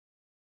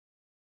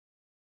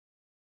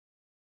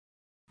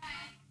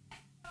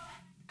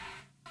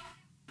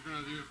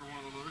do it for one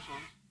of those other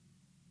songs.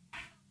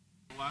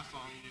 The last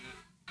song, you need it.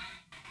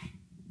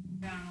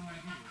 Yeah, I don't know what I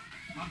can do.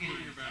 I'll get it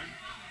in your bag.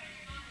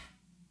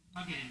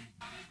 I'll get it in.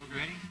 Okay.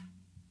 Ready?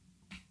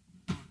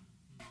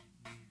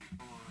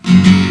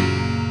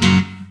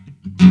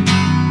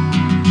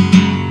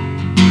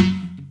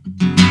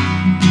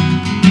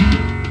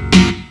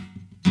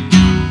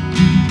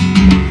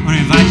 I want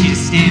to invite you to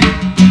stand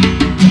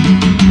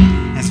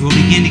as we'll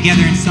begin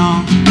together in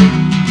song.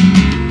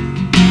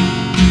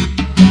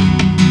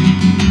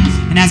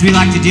 And as we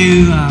like to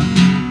do,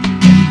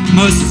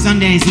 most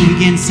Sundays we'll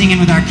begin singing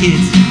with our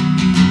kids.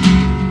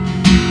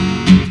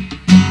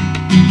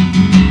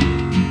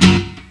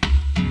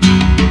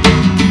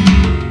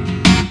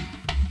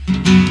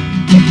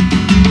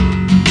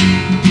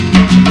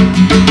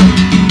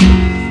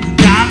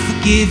 And I'm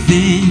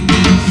forgiven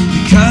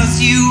because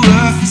you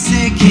were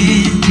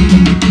forsaken.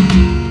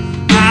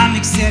 I'm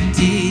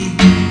accepted,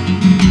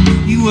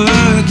 you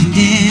were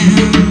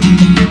condemned.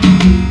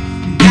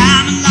 And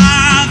I'm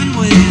alive and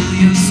well,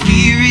 your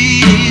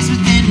spirit is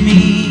within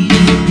me,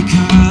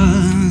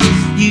 because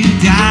you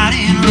died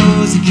and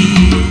rose again.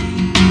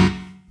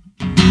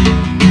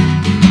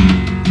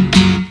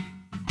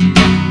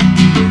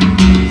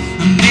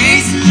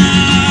 Amazing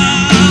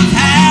love,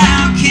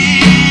 how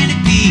can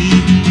it be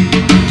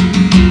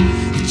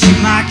that you,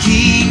 my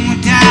King,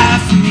 would die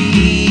for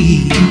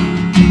me?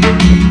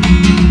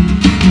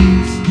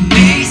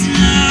 Amazing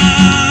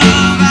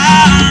love, I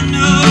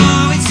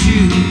know it's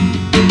true.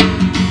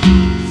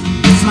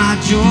 It's my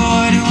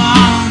joy to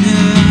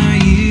honor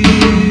you,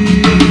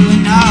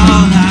 and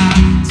all I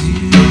do,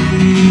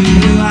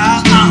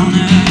 I'll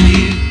honor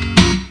you.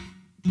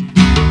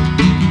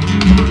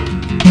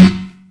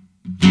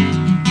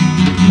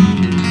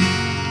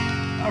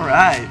 All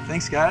right,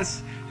 thanks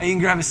guys. Hey, you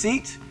can grab a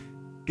seat.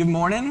 Good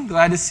morning,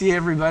 glad to see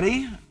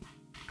everybody.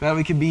 Glad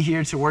we could be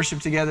here to worship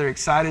together,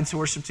 excited to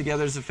worship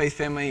together as a faith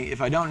family.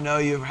 If I don't know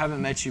you or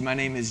haven't met you, my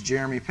name is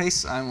Jeremy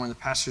Pace. I'm one of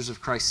the pastors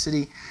of Christ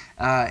City.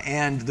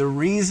 And the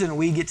reason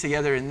we get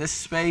together in this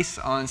space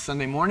on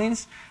Sunday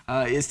mornings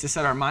is to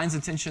set our minds'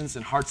 attentions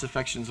and hearts'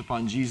 affections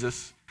upon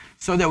Jesus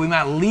so that we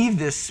might leave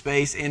this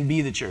space and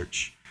be the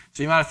church.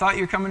 So you might have thought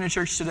you were coming to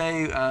church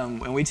today,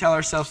 and we tell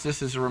ourselves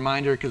this as a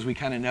reminder because we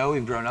kind of know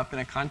we've grown up in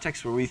a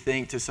context where we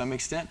think to some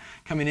extent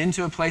coming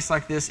into a place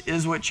like this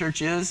is what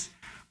church is.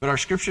 But our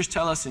scriptures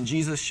tell us, and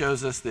Jesus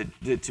shows us, that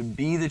to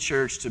be the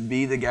church, to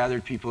be the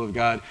gathered people of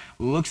God,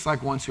 looks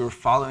like ones who are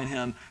following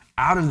him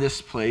out of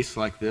this place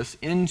like this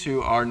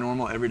into our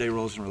normal everyday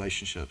roles and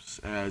relationships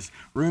as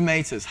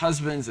roommates, as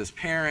husbands, as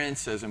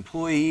parents, as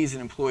employees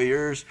and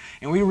employers.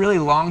 And we really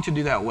long to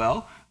do that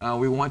well.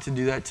 We want to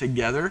do that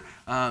together.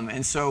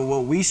 And so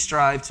what we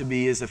strive to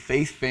be is a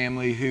faith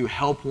family who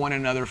help one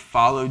another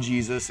follow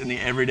Jesus in the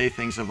everyday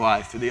things of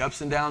life, through the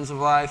ups and downs of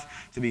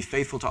life, to be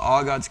faithful to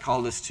all God's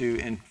called us to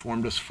and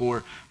formed us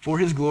for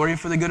his glory and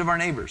for the good of our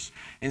neighbors.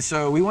 And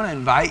so we want to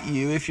invite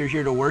you, if you're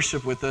here to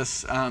worship with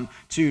us,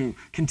 to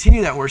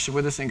continue that worship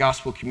with us in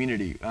gospel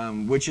community,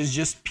 which is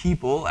just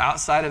people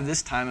outside of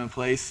this time and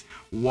place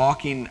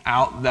walking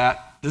out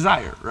that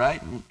desire,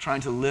 right? Trying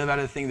to live out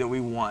of the thing that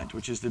we want,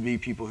 which is to be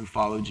people who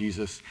follow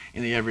Jesus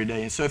in the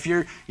everyday. And so if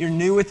you're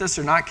new with us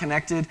or not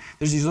connected,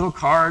 there's these little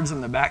cards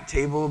on the back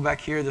table back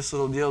here, this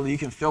little deal. You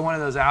can fill one of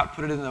those out,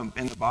 put it in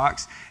the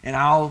box, and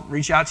I'll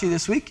reach out to you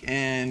this week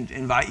and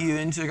invite you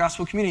into the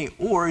gospel community.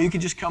 Or you could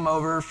just come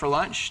over for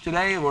lunch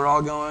today.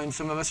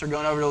 Some of us are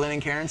going over to Lynn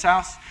and Karen's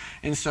house.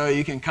 And so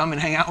you can come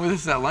and hang out with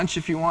us at lunch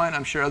if you want.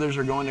 I'm sure others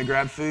are going to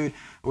grab food.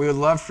 We would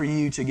love for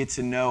you to get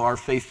to know our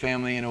faith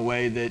family in a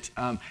way that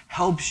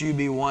helps you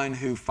be one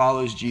who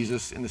follows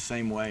Jesus in the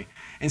same way.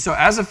 And so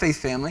as a faith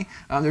family,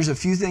 there's a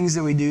few things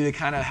that we do to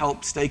kind of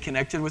help stay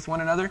connected with one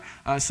another.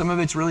 Some of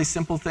it's really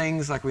simple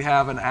things, like we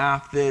have an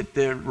app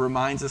that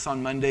reminds us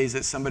on Mondays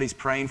that somebody's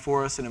praying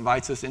for us and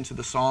invites us into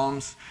the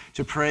Psalms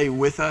to pray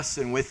with us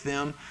and with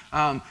them.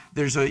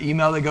 There's an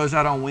email that goes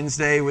out on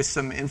Wednesday with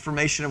some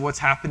information of what's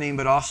happening,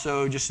 but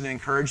also just an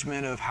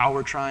encouragement of how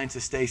we're trying to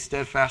stay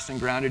steadfast and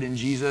grounded in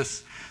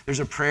Jesus. There's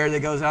a prayer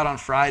that goes out on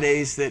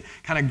Fridays that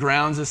kind of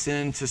grounds us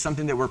into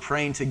something that we're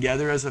praying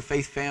together as a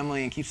faith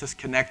family and keeps us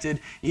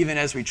connected, even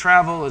as we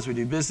travel, as we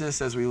do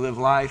business, as we live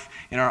life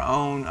in our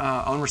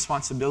own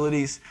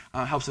responsibilities,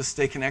 helps us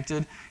stay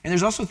connected. And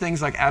there's also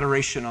things like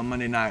adoration on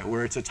Monday night,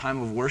 where it's a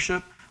time of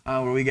worship,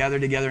 where we gather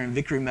together in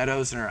Victory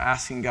Meadows and are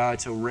asking God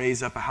to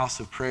raise up a house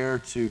of prayer,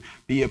 to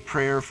be a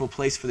prayerful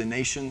place for the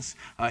nations,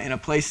 in a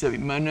place that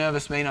many of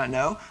us may not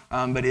know,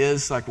 but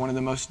is like one of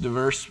the most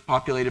diverse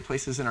populated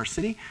places in our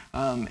city.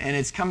 And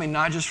it's coming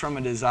not just from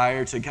a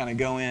desire to kind of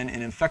go in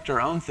and infect our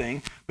own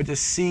thing, but to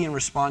see and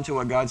respond to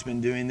what God's been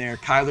doing there.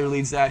 Kyler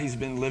leads that. He's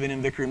been living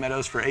in Victory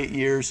Meadows for 8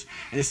 years,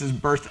 and this is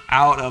birthed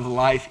out of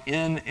life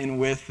in and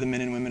with the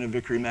men and women of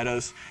Victory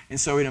Meadows. And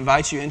so we'd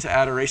invite you into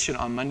adoration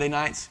on Monday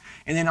nights.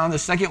 And then on the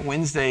second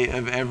Wednesday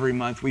of every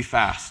month, we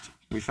fast.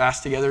 We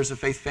fast together as a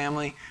faith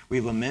family.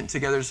 We lament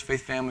together as a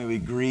faith family. We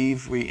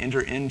grieve. We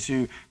enter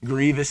into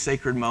grievous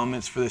sacred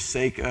moments for the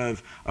sake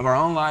of our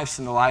own lives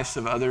and the lives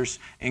of others,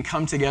 and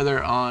come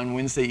together on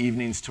Wednesday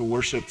evenings to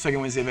worship,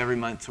 second Wednesday of every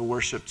month, to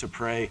worship, to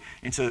pray,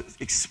 and to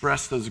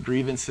express those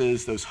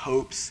grievances, those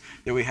hopes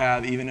that we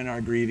have even in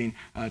our grieving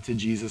to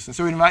Jesus. And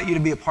so we invite you to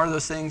be a part of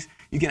those things.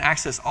 You can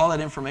access all that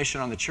information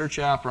on the church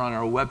app or on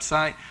our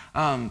website.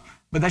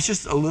 But that's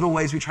just a little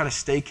ways we try to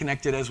stay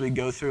connected as we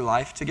go through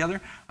life together.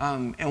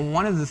 And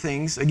one of the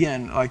things,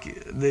 again,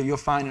 like that you'll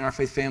find in our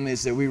faith family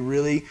is that we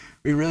really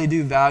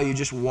do value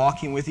just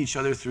walking with each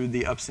other through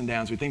the ups and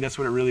downs. We think that's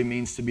what it really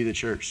means to be the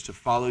church, to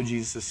follow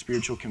Jesus as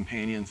spiritual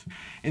companions.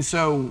 And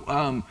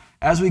so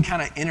as we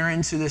kind of enter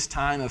into this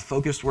time of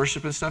focused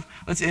worship and stuff,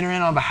 let's enter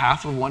in on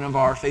behalf of one of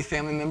our faith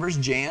family members,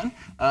 Jan.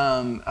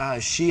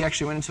 She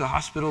actually went into the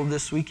hospital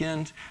this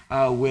weekend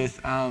with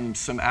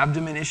some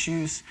abdomen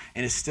issues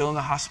and is still in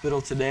the hospital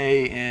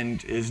today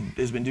and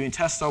has been doing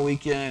tests all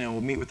weekend and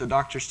will meet with the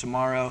doctors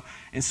tomorrow.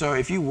 And so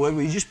if you would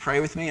you just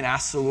pray with me and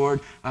ask the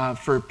Lord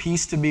for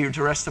peace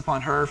to rest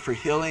upon her, for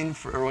healing,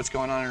 for what's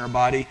going on in her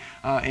body,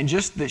 and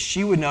just that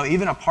she would know,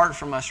 even apart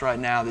from us right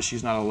now, that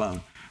she's not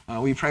alone.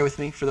 Will you pray with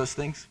me for those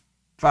things?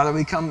 Father,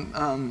 we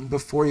come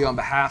before you on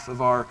behalf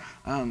of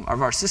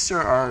our sister,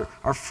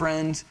 our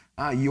friend,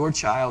 your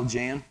child,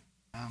 Jan.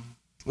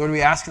 Lord,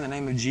 we ask in the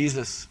name of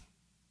Jesus,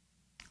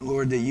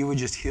 Lord, that you would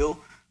just heal,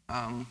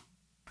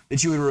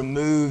 that you would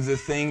remove the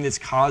thing that's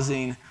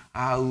causing,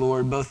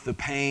 Lord, both the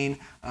pain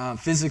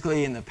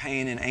physically and the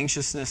pain and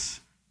anxiousness.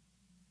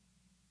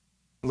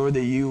 Lord,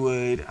 that you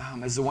would,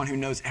 as the one who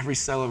knows every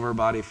cell of our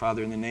body,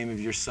 Father, in the name of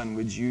your Son,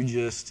 would you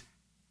just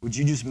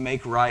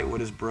make right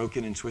what is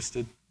broken and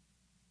twisted?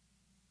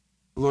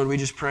 Lord, we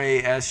just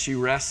pray as she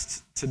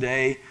rests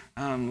today,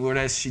 Lord,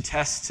 as she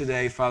tests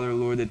today, Father,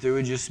 Lord, that there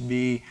would just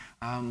be,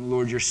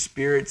 Lord, your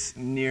Spirit's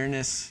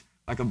nearness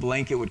like a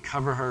blanket would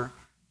cover her.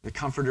 The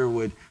Comforter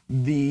would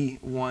be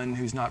one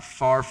who's not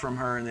far from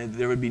her, and that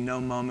there would be no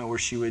moment where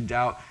she would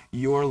doubt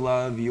your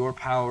love, your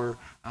power,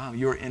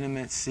 your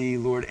intimacy,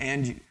 Lord,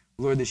 and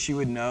Lord, that she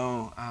would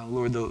know,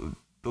 Lord, the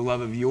love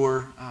of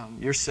your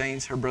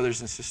saints, her brothers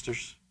and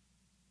sisters.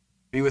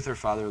 Be with her,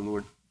 Father,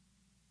 Lord.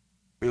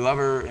 We love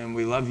her and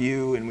we love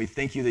you, and we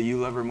thank you that you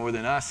love her more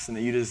than us and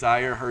that you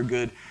desire her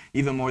good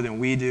even more than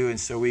we do. And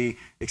so we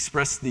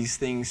express these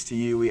things to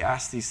you. We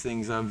ask these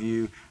things of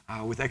you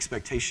with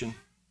expectation.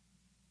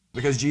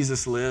 Because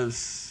Jesus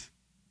lives,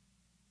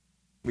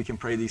 we can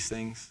pray these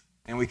things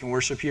and we can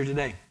worship here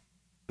today.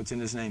 It's in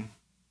his name.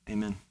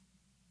 Amen.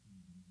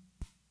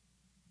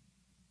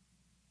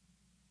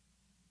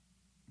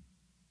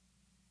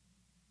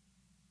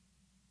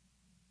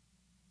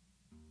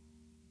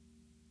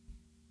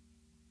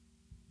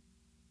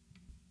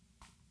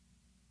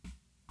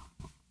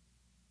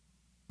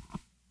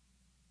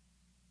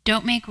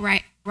 Don't make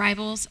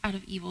rivals out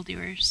of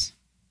evildoers.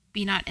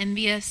 Be not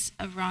envious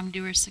of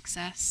wrongdoers'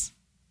 success,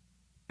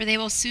 for they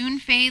will soon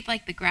fade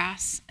like the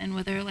grass and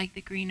wither like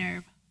the green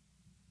herb.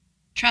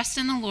 Trust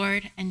in the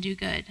Lord and do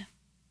good.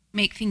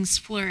 Make things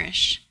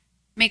flourish.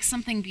 Make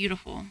something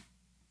beautiful.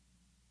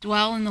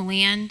 Dwell in the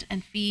land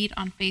and feed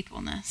on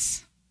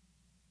faithfulness.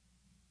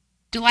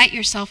 Delight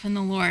yourself in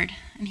the Lord,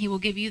 and he will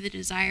give you the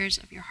desires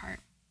of your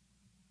heart.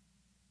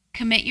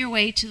 Commit your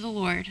way to the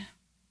Lord.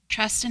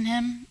 Trust in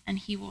him, and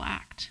he will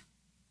act.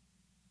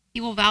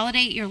 He will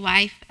validate your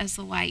life as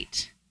the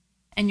light,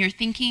 and your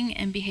thinking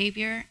and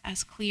behavior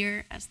as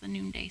clear as the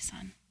noonday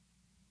sun.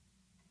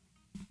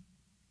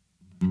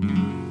 I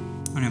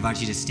want to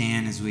invite you to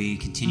stand as we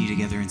continue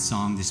together in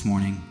song this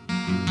morning.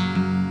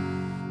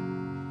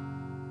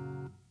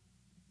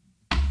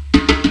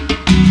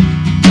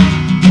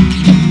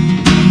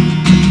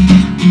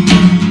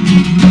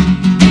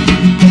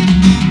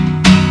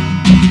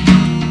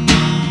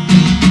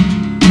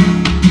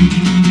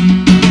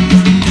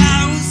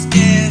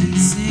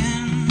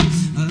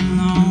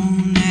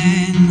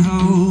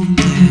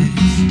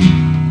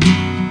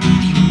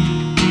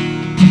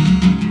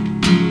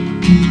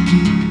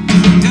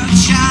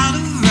 Child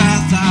of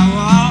wrath, I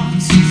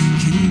walked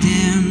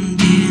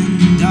condemned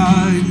in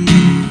dark.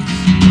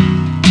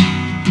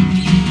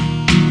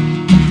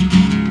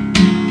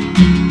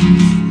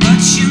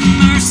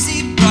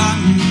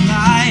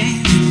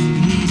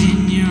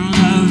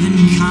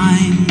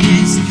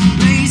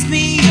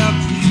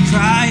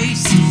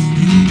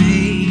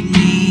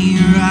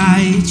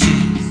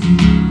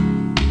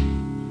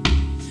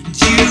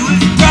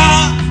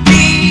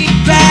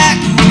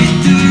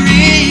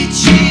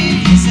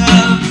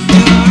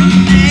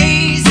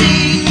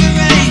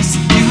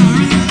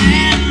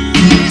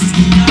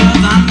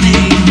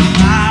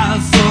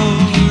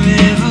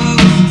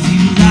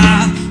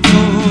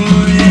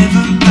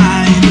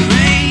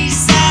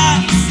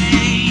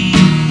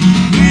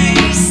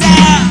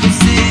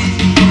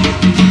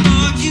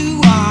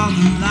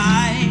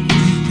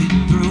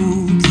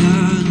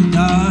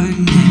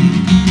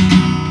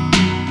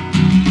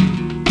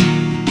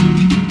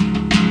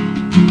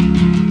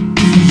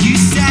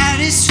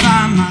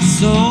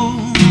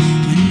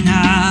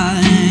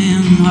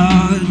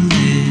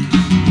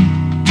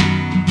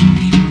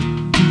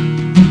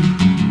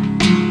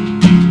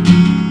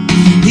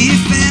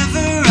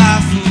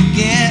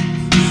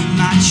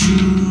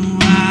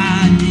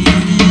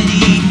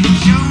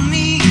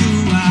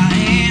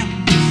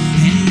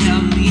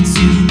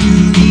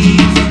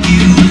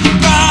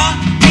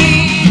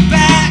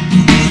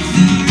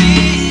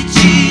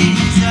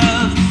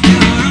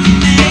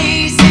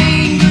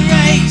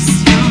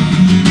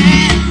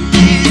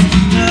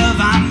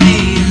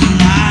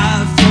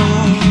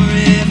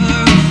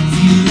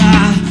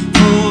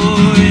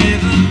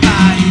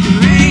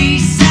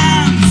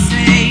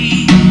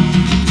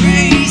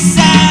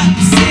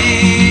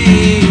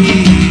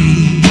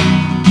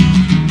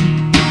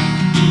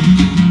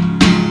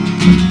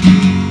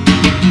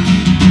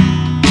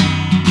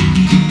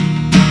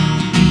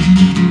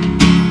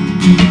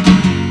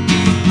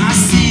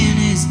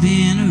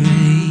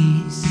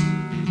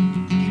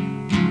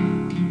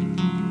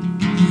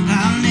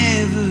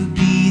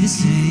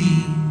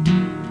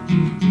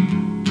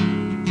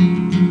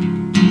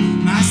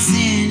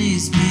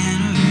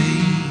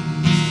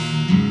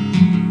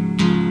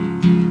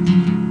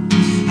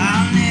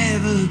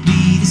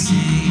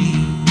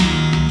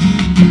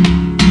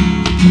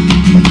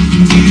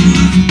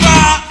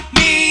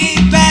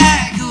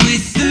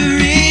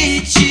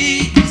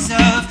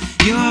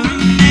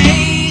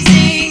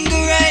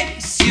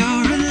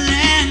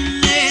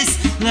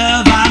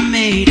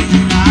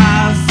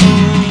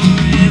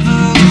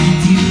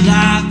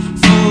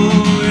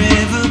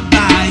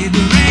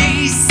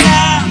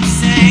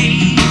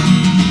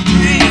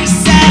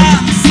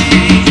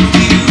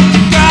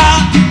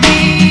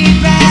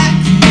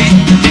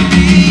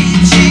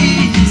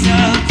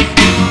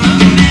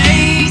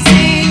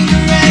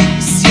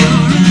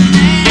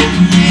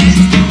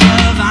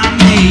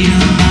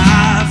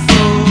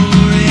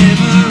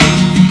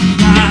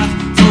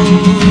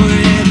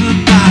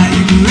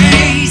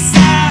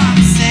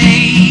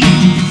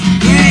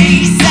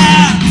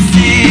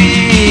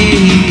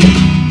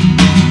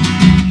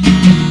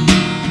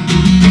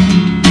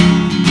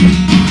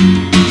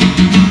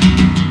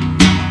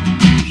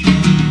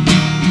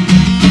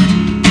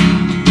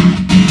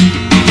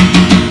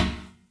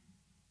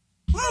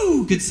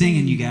 good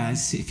singing, you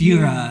guys. If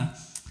you're a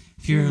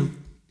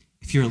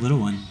little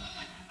one,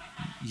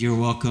 you're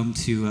welcome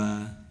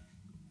to.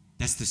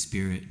 That's the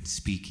Spirit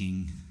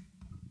speaking.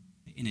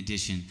 In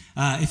addition,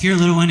 if you're a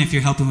little one, if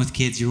you're helping with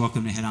kids, you're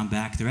welcome to head on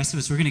back. The rest of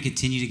us, we're going to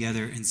continue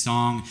together in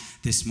song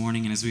this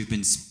morning, and as we've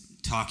been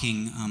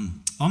talking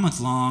all month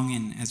long,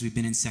 and as we've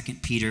been in 2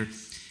 Peter,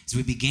 as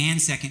we began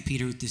 2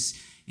 Peter with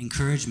this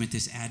encouragement,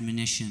 this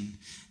admonition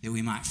that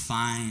we might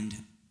find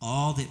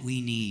all that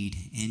we need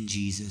in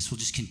Jesus. We'll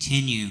just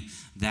continue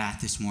that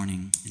this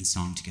morning in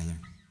song together.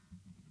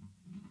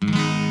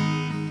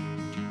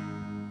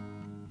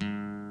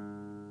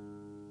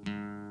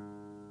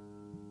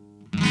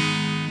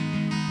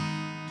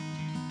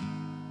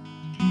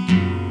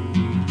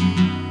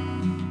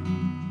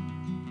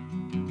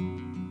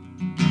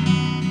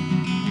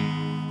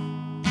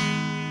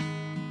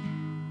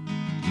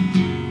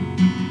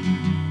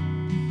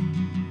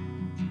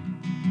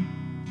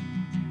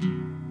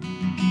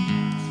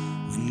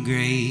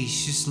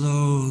 Gracious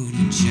Lord,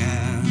 and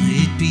shall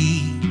it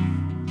be?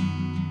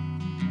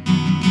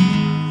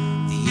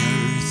 The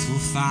earth will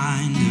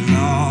find her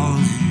all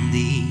in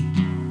thee.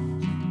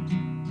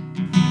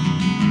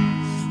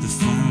 The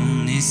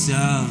fullness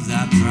of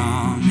thy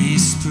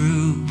promise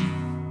prove.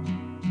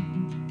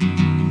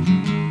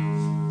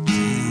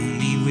 Fill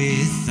me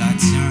with thy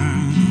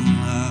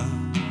eternal love.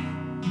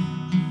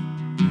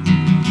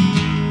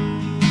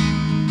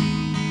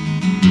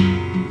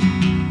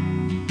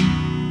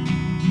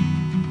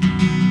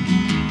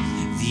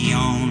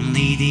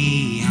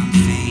 Thee I'm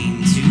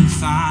fain to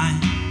find.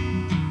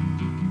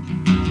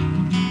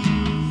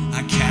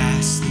 I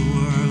cast the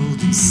world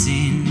and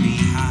sin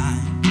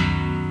behind.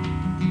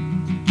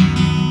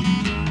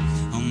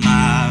 Oh,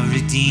 my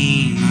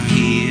Redeemer,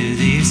 hear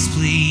this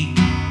plea,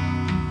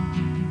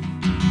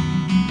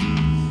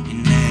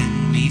 and let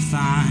me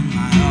find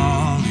my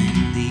all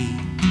in thee.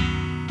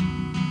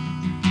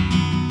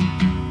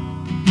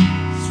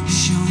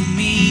 Show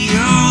me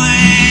your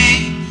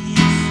way,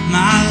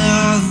 my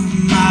love,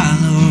 my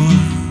Lord.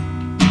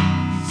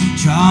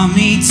 Draw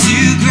me to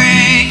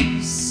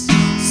grace,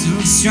 so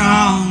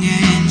strong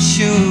and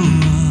sure.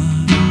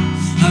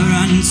 I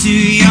run to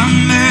your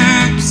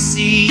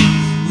mercy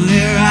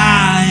where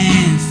I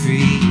am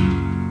free.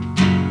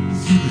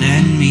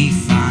 Let me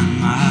find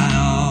my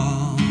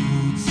all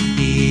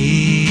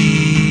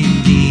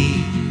in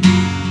thee.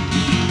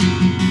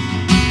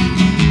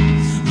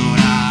 Lord,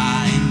 I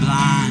am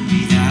blind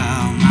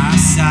without my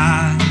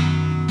side.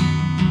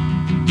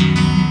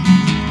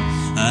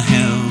 A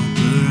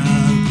helper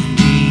of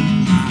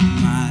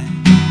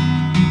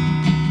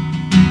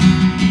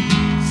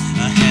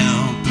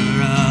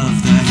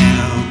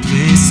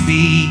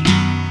be,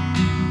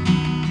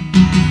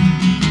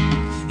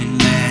 and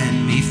let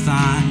me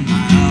find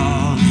my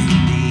all in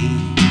thee.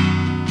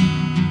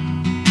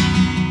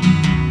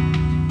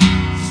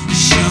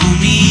 Show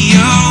me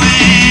your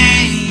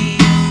way,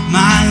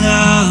 my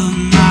love,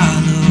 my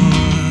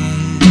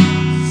Lord.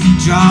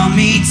 Draw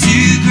me to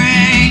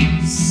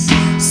grace,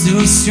 so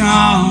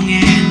strong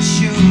and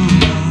sure.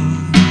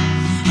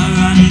 I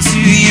run to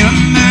your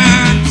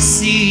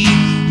mercy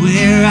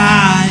where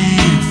I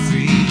am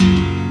free.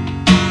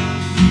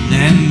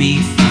 Let me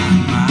find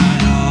my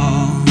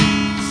all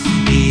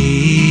in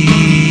thee.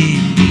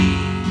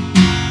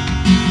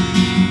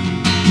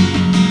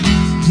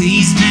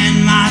 Please mend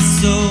my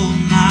soul,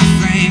 my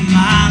frame,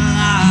 my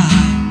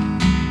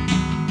life.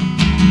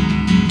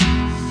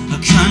 A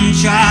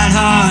contrite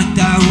heart I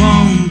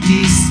won't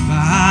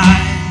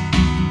despise.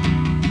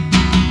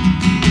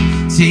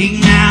 Take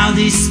now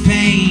this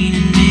pain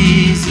and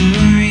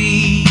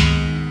misery.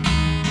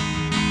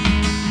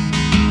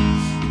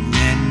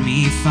 Let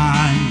me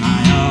find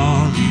my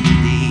all in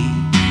thee.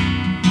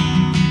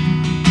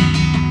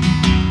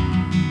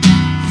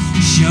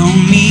 Show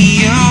me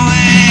your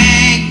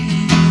way,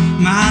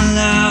 my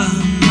love,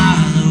 my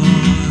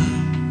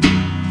Lord.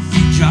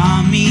 Draw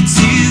me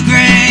to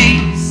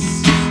grace,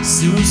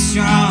 so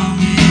strong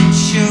and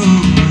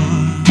sure.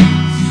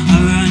 I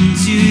run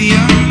to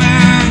your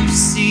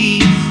mercy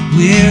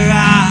where I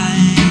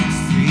am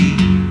free.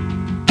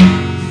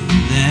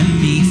 Let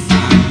me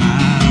find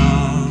my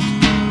all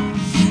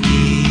in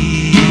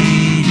thee.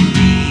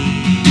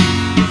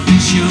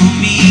 Show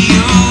me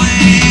your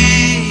way,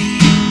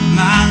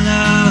 my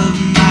love,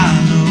 my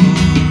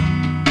Lord.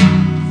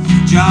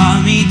 Draw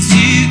me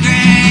to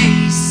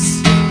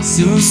grace,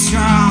 so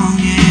strong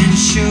and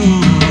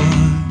sure.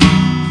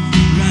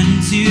 Run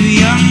to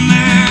your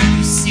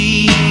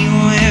mercy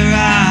where I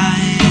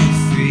am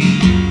free.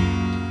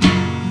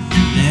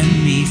 Let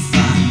me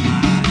find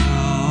my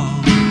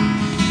all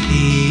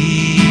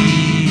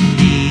in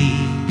thee.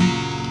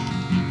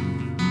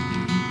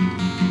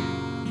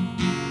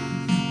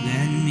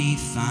 Let me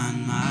find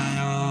my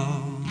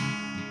all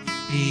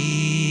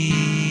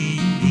in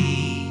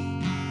thee.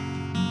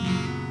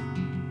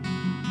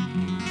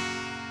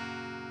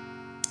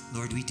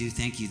 Lord, we do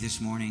thank you this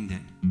morning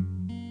that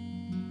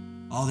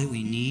all that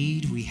we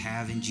need, we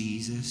have in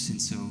Jesus.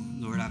 And so,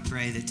 Lord, I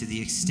pray that to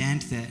the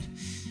extent that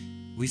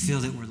we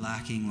feel that we're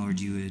lacking, Lord,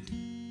 you would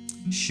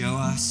show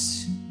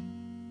us,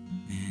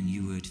 and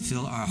you would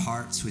fill our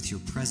hearts with your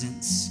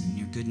presence and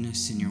your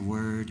goodness and your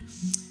word.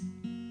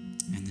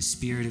 And the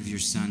Spirit of your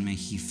Son, may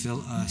he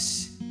fill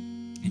us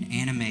and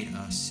animate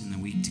us in the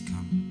week to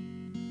come.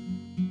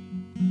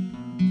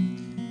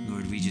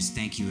 Lord, we just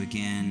thank you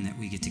again that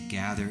we get to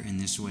gather in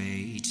this way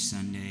each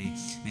Sunday.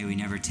 May we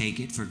never take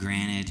it for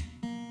granted.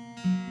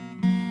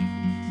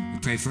 We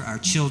pray for our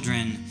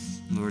children,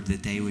 Lord,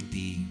 that they would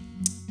be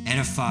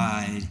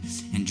edified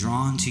and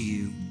drawn to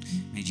you.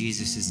 May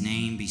Jesus'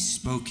 name be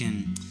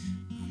spoken,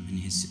 and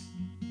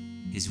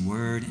his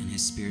word and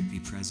his Spirit be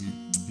present.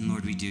 And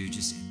Lord, we do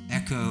just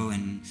echo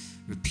and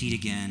repeat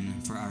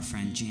again for our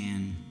friend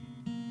Jan.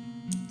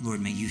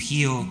 Lord, may you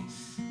heal.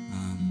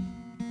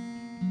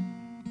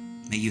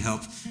 May you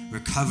help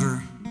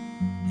recover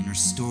and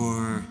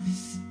restore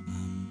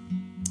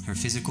her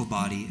physical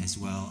body as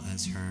well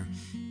as her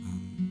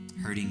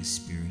hurting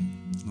spirit.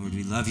 Lord,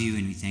 we love you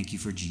and we thank you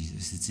for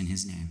Jesus. It's in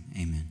his name.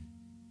 Amen.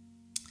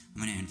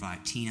 I'm going to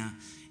invite Tina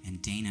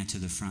and Dana to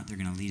the front. They're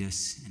going to lead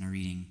us in a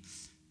reading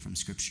from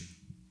Scripture.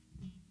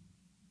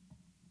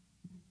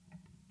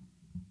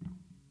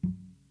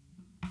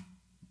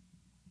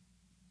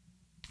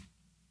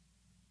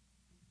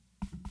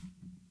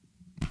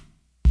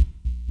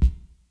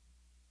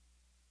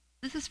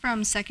 This is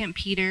from 2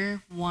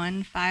 Peter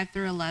 1, 5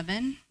 through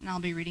 11, and I'll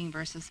be reading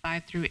verses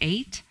 5 through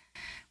 8.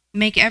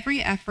 Make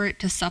every effort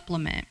to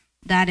supplement,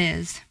 that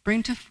is,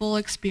 bring to full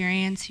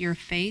experience your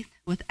faith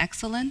with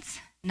excellence,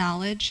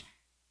 knowledge,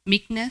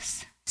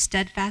 meekness,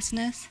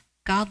 steadfastness,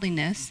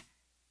 godliness,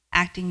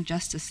 acting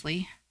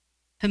justly,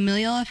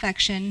 familial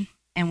affection,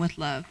 and with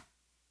love.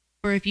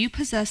 For if you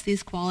possess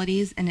these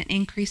qualities in an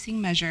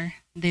increasing measure,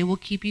 they will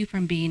keep you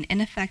from being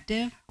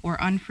ineffective or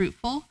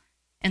unfruitful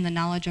in the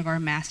knowledge of our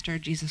Master,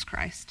 Jesus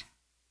Christ.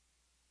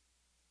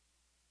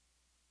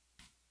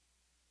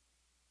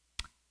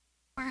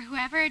 For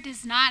whoever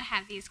does not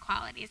have these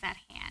qualities at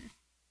hand,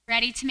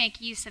 ready to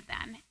make use of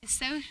them, is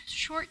so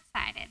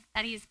short-sighted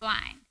that he is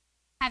blind,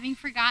 having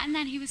forgotten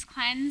that he was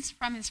cleansed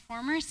from his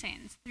former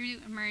sins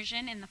through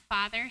immersion in the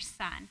Father,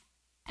 Son,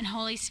 and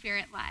Holy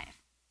Spirit life.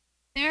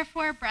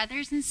 Therefore,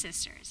 brothers and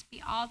sisters,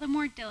 be all the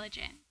more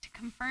diligent to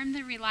confirm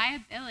the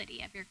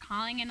reliability of your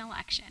calling and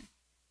election,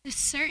 the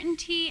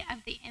certainty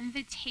of the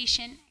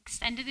invitation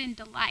extended in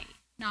delight,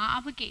 not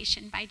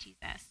obligation, by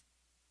Jesus.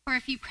 For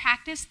if you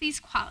practice these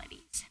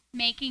qualities,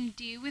 making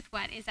do with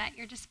what is at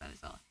your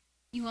disposal,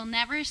 you will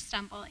never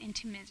stumble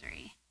into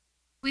misery.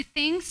 With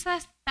things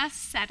thus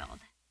settled,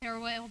 there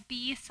will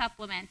be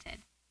supplemented,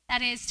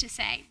 that is to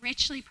say,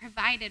 richly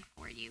provided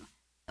for you,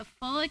 the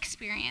full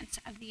experience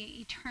of the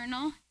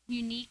eternal,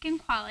 unique in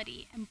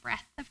quality and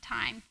breadth of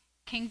time,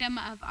 kingdom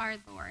of our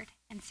Lord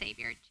and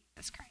Savior,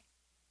 Jesus Christ.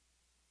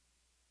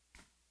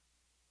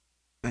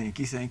 Thank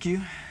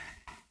you.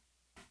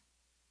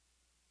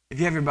 If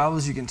you have your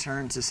Bibles, you can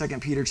turn to 2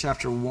 Peter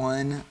chapter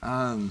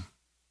 1.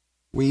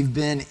 We've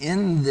been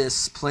in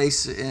this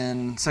place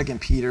in 2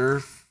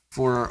 Peter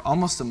for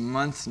almost a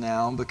month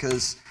now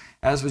because,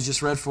 as was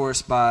just read for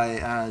us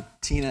by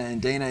Tina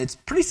and Dana, it's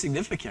pretty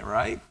significant,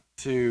 right?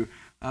 For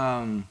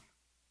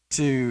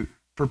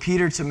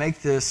Peter to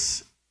make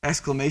this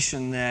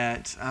exclamation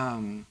that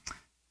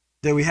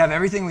we have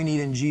everything we need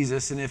in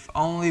Jesus, and if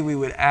only we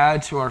would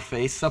add to our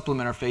faith,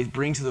 supplement our faith,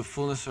 bring to the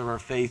fullness of our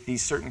faith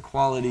these certain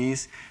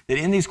qualities, that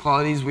in these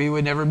qualities we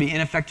would never be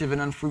ineffective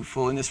and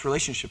unfruitful in this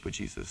relationship with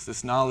Jesus,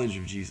 this knowledge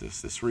of Jesus,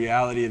 this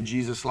reality of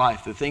Jesus'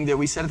 life, the thing that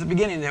we said at the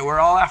beginning that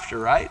we're all after,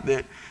 right?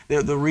 That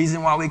the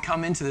reason why we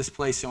come into this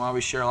place and why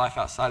we share life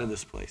outside of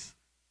this place.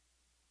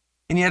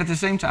 And yet at the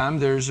same time,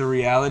 there's a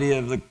reality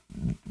of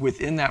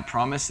within that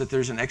promise that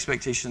there's an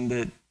expectation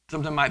that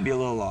something might be a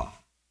little off.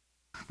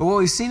 But what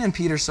we've seen in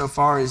Peter so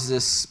far is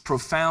this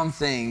profound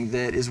thing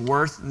that is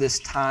worth this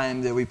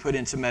time that we put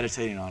into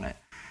meditating on it.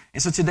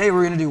 And so today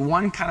we're going to do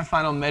one kind of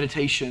final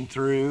meditation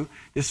through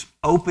this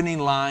opening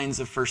lines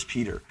of 1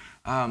 Peter.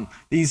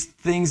 These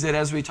things that,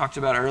 as we talked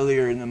about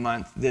earlier in the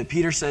month, that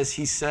Peter says,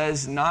 he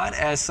says not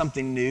as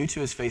something new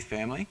to his faith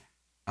family,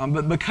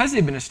 but because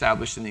they've been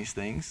established in these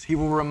things, he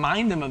will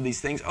remind them of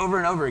these things over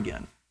and over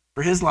again.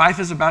 For his life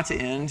is about to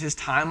end, his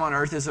time on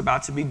earth is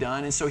about to be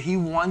done, and so he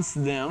wants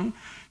them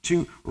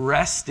to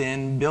rest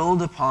in,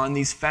 build upon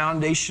these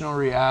foundational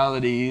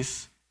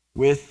realities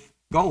with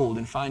gold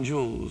and fine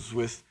jewels,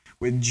 with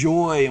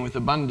joy and with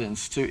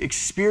abundance, to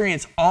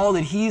experience all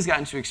that he's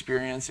gotten to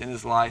experience in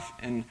his life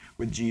and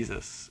with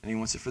Jesus. And he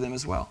wants it for them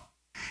as well.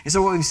 And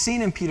so what we've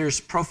seen in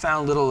Peter's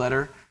profound little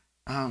letter,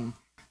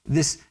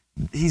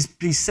 He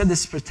said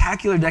this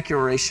spectacular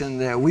declaration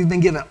that we've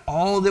been given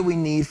all that we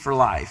need for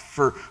life,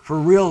 for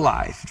real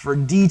life, for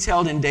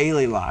detailed and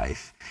daily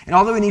life, and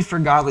all that we need for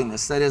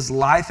godliness, that is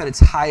life at its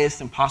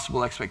highest and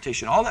possible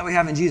expectation. All that we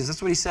have in Jesus,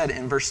 that's what he said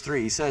in verse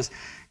 3. He says,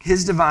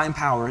 his divine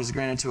power has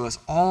granted to us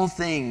all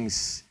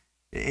things.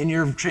 In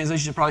your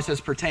translation it probably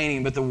says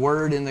pertaining, but the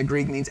word in the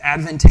Greek means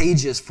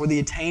advantageous for the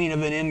attaining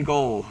of an end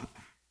goal.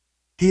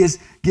 He has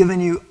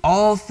given you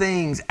all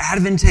things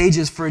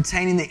advantageous for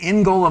attaining the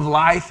end goal of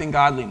life and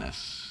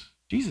godliness.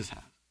 Jesus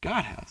has.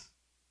 God has.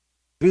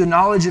 through the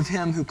knowledge of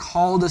him who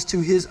called us to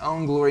his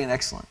own glory and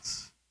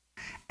excellence.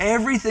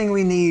 Everything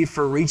we need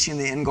for reaching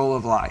the end goal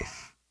of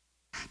life,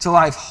 to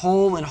life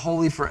whole and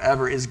holy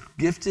forever, is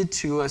gifted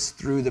to us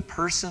through the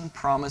person,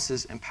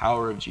 promises, and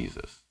power of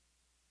Jesus.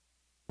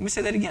 Let me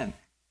say that again.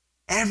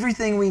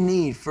 Everything we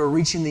need for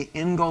reaching the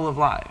end goal of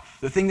life,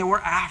 the thing that we're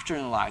after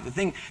in life, the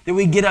thing that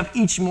we get up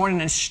each morning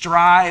and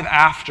strive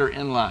after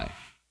in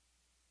life,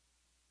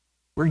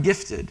 we're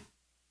gifted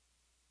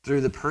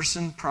through the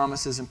person,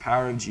 promises, and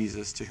power of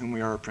Jesus, to whom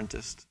we are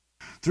apprenticed,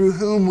 through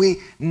whom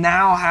we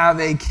now have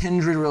a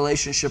kindred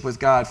relationship with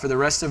God. For the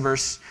rest of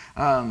the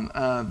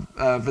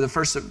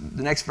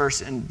next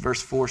verse in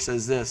verse 4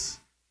 says this,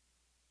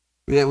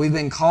 that we've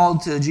been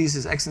called to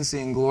Jesus' excellency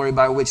and glory,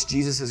 by which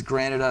Jesus has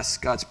granted us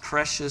God's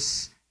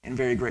precious and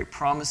very great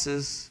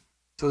promises,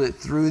 so that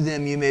through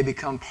them you may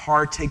become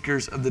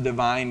partakers of the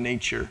divine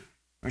nature.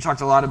 We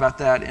talked a lot about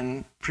that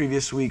in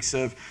previous weeks,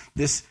 of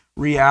this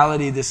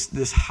reality,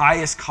 this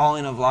highest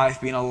calling of life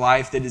being a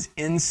life that is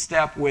in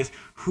step with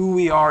who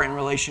we are in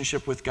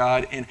relationship with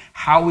God and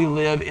how we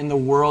live in the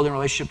world in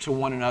relationship to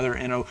one another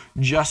in a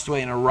just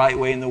way, in a right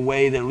way, in the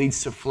way that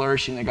leads to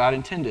flourishing that God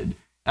intended.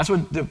 That's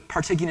what the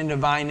partaking in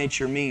divine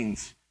nature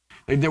means.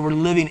 That we're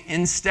living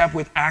in step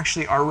with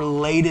actually our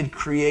related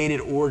created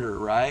order,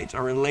 right?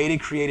 Our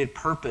related created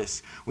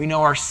purpose. We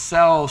know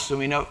ourselves and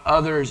we know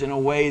others in a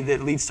way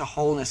that leads to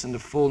wholeness and to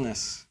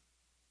fullness.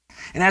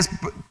 And as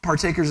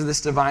partakers of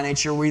this divine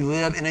nature, we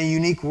live in a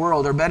unique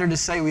world, or better to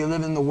say, we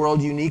live in the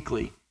world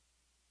uniquely.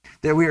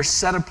 That we are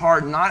set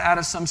apart not out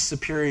of some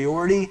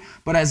superiority,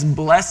 but as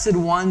blessed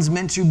ones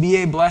meant to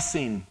be a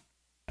blessing.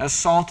 As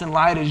salt and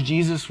light, as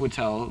Jesus would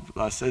tell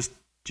us, as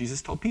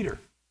Jesus told Peter.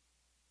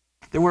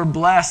 That we're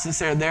blessed, and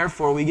so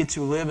therefore we get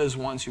to live as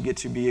ones who get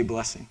to be a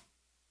blessing.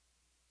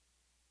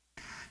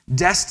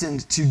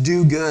 Destined to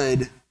do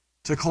good,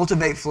 to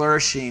cultivate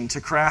flourishing, to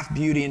craft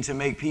beauty, and to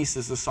make peace,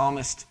 as the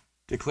psalmist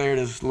declared,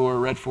 as Laura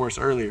read for us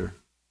earlier.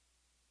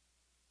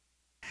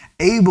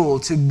 Able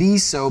to be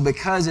so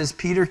because, as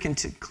Peter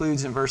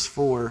concludes in verse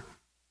 4,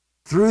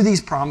 through these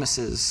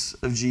promises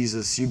of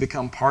Jesus, you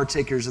become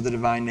partakers of the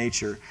divine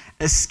nature,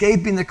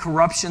 escaping the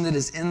corruption that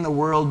is in the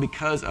world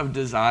because of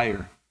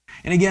desire.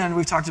 And again,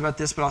 we've talked about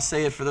this, but I'll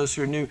say it for those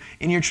who are new.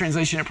 In your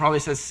translation, it probably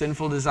says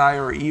sinful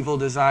desire or evil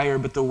desire,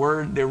 but the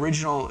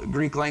original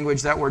Greek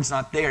language, that word's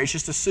not there. It's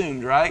just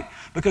assumed, right?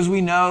 Because we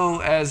know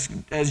as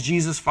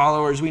Jesus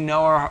followers, we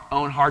know our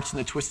own hearts and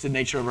the twisted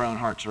nature of our own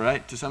hearts,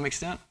 right? To some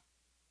extent.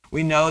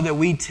 We know that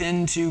we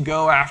tend to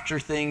go after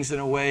things in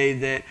a way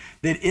that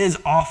is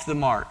off the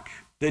mark,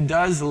 that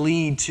does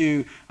lead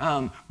to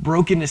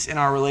brokenness in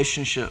our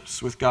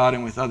relationships with God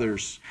and with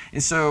others.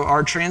 And so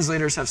our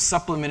translators have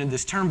supplemented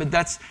this term, but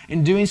that's,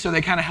 in doing so,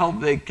 they kind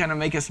of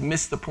make us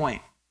miss the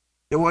point.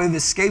 That what we've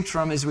escaped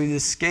from is we've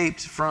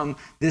escaped from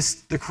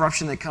the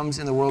corruption that comes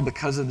in the world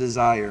because of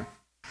desire.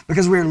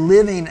 Because we're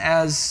living,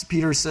 as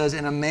Peter says,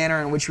 in a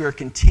manner in which we are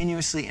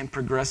continuously and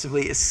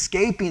progressively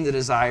escaping the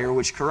desire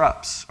which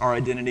corrupts our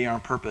identity and our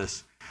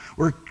purpose.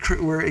 We're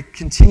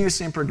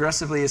continuously and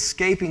progressively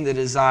escaping the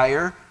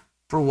desire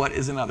for what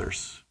is in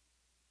others.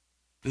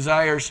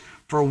 Desires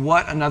for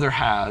what another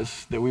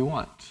has that we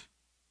want.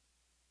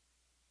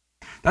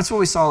 That's what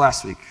we saw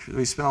last week.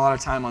 We spent a lot of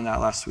time on that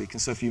last week.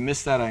 And so if you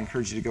missed that, I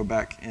encourage you to go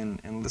back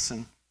and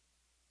listen.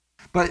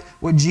 But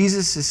what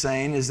Jesus is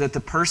saying is that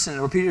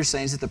Peter is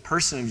saying is that the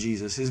person of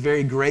Jesus, his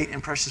very great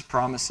and precious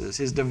promises,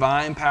 his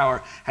divine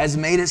power, has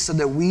made it so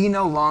that we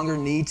no longer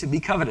need to be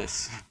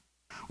covetous.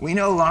 We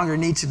no longer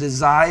need to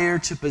desire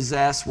to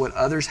possess what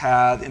others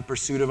have in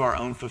pursuit of our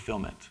own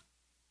fulfillment.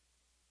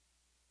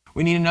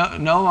 We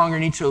no longer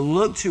need to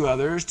look to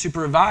others to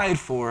provide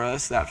for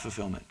us that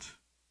fulfillment.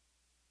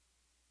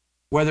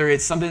 Whether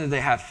it's something that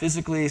they have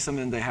physically,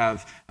 something that they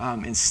have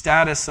in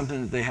status,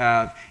 something that they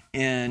have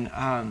in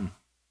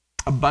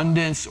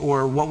abundance,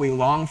 or what we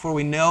long for,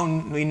 we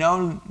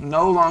no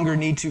longer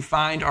need to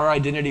find our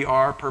identity,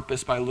 our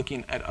purpose by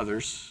looking at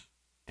others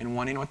and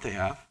wanting what they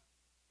have.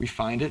 We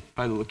find it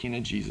by looking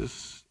at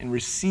Jesus and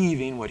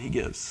receiving what he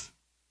gives.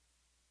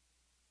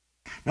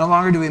 No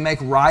longer do we make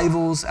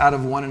rivals out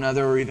of one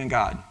another or even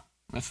God.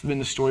 That's been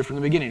the story from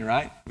the beginning,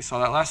 right? We saw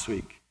that last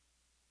week.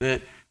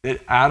 That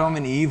Adam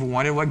and Eve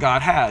wanted what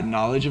God had,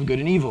 knowledge of good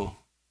and evil.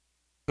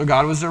 So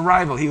God was their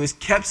rival. He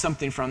kept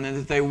something from them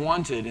that they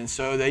wanted, and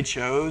so they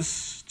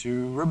chose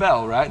to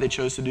rebel, right? They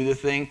chose to do the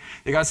thing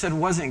that God said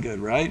wasn't good,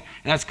 right?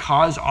 And that's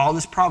caused all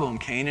this problem,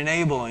 Cain and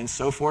Abel, and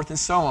so forth and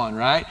so on,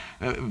 right?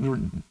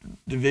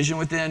 Division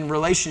within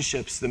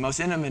relationships, the most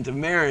intimate of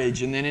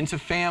marriage, and then into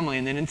family,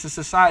 and then into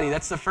society.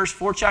 That's the first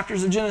 4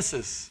 chapters of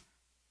Genesis.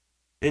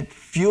 It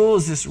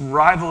fuels this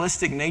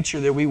rivalistic nature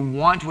that we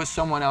want what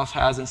someone else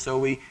has, and so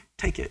we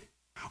take it.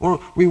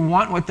 Or we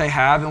want what they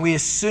have, and we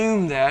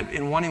assume that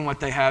in wanting what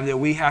they have, that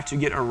we have to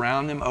get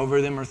around them,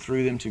 over them, or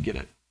through them to get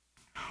it.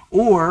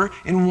 Or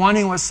in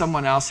wanting what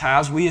someone else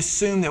has, we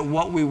assume that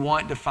what we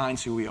want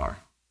defines who we are.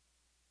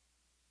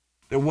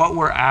 That what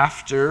we're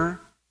after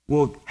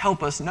will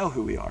help us know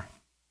who we are.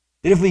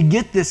 That if we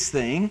get this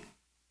thing,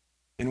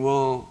 then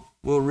we'll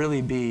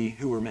really be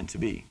who we're meant to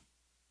be.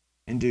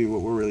 and do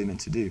what we're really meant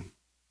to do.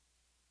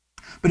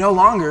 But no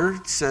longer,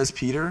 says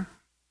Peter,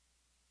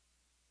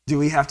 do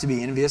we have to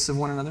be envious of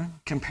one another,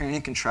 comparing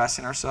and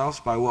contrasting ourselves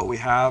by what we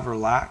have or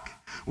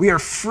lack. We are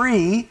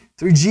free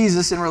through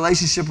Jesus in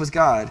relationship with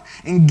God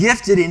and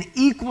gifted in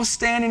equal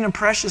standing and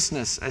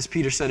preciousness, as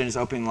Peter said in his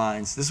opening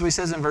lines. This is what he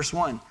says in verse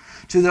 1.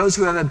 To those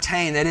who have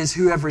obtained, that is,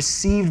 who have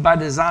received by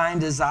design,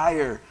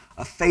 desire,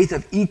 a faith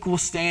of equal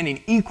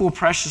standing, equal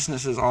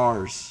preciousness is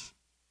ours,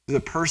 through the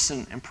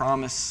person and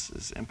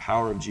promises and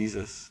power of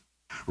Jesus.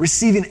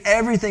 Receiving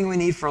everything we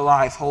need for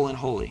life, whole and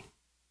holy.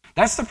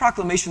 That's the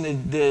proclamation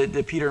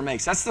that Peter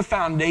makes. That's the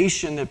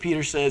foundation that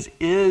Peter says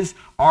is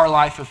our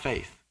life of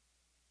faith.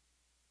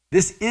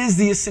 This is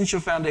the essential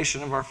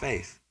foundation of our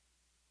faith.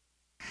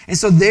 And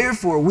so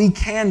therefore, we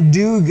can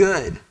do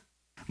good,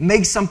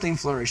 make something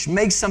flourish,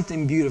 make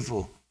something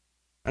beautiful,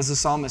 as the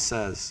psalmist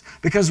says,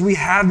 because we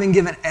have been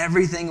given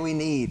everything we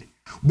need,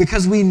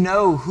 because we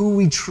know who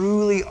we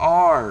truly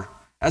are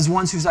as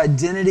ones whose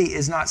identity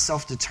is not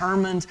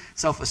self-determined,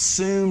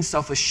 self-assumed,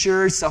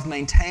 self-assured,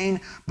 self-maintained,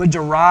 but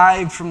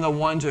derived from the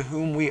one to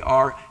whom we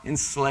are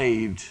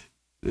enslaved,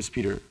 as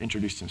Peter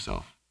introduced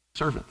himself,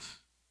 servants.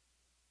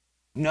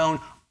 Known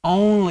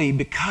only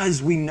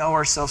because we know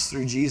ourselves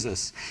through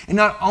Jesus. And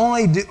not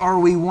only are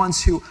we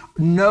ones who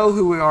know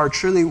who we are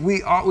truly,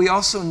 we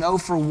also know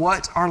for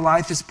what our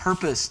life is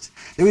purposed,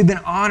 that we've been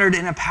honored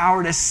and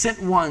empowered as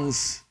sent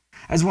ones,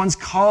 as ones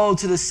called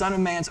to the Son of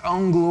Man's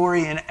own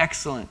glory and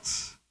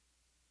excellence.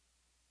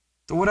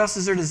 So what else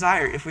is there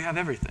desire if we have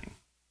everything?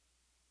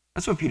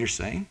 That's what Peter's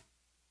saying.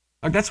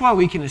 Like, that's why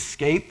we can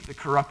escape the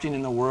corrupting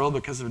in the world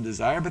because of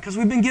desire, because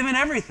we've been given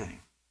everything.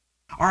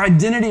 Our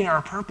identity and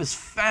our purpose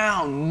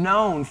found,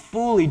 known,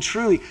 fully,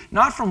 truly,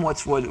 not from what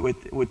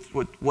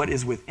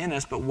is within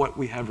us, but what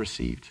we have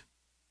received.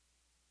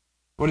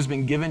 What has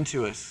been given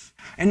to us.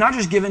 And not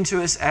just given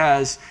to us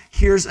as,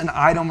 here's an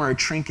item or a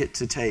trinket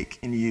to take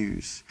and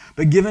use,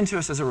 but given to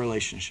us as a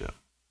relationship.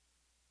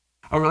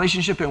 A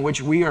relationship in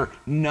which we are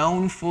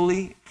known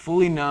fully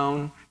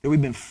known, that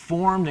we've been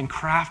formed and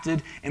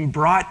crafted and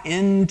brought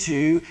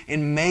into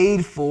and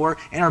made for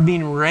and are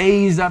being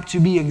raised up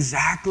to be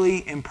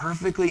exactly and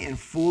perfectly and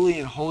fully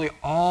and wholly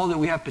all that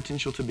we have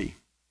potential to be.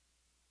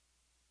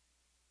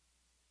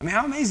 I mean,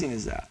 how amazing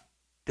is that?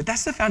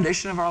 That's the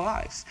foundation of our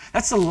lives.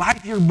 That's the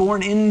life you're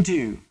born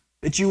into,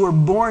 that you were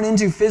born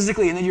into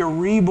physically and then you're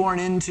reborn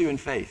into in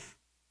faith.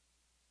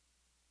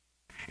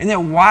 And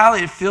that while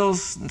it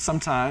feels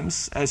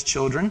sometimes as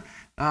children,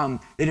 that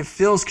it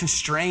feels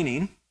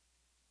constraining,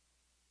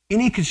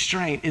 any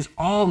constraint is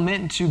all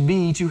meant to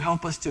be to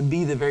help us to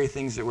be the very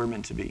things that we're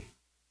meant to be.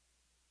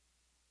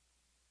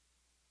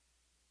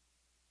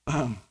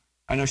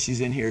 I know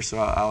she's in here, so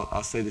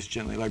I'll say this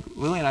gently. Like,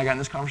 Lily and I got in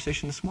this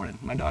conversation this morning,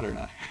 my daughter and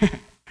I.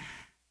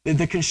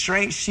 The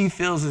constraint she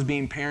feels is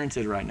being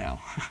parented right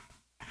now.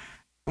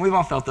 And we've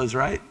all felt those,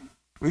 right?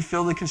 We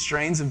feel the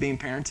constraints of being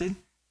parented.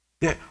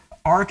 That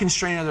our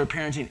constraint of their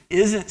parenting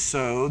isn't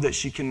so that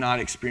she cannot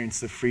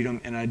experience the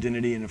freedom and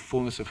identity and the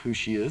fullness of who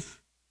she is,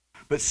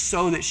 but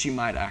so that she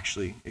might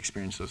actually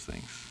experience those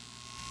things.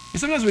 And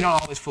sometimes we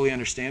don't always fully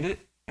understand it,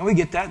 and we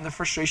get that, and the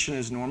frustration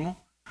is normal.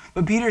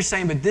 But Peter's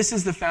saying, but this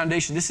is the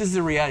foundation, this is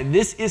the reality,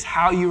 this is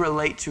how you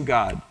relate to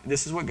God.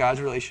 This is what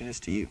God's relation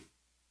is to you.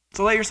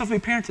 So let yourself be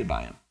parented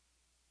by him.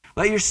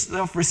 Let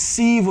yourself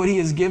receive what he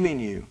is giving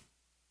you.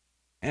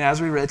 And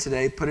as we read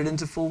today, put it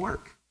into full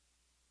work.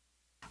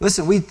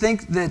 Listen, we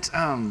think that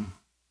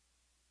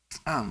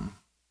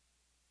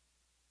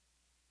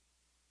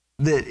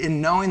that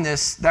in knowing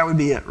this, that would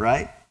be it,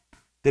 right?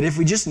 That if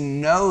we just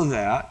know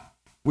that,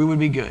 we would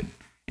be good.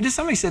 And to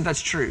some extent,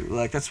 that's true.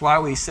 Like, that's why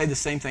we say the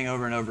same thing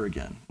over and over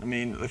again. I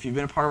mean, if you've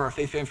been a part of our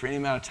faith family for any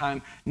amount of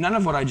time, none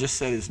of what I just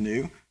said is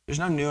new. There's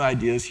no new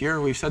ideas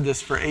here. We've said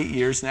this for 8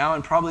 years now,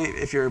 and probably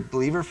if you're a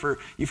believer,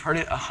 you've heard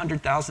it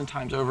 100,000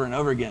 times over and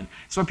over again.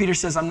 So Peter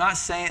says, I'm not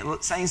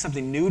saying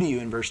something new to you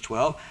in verse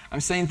 12. I'm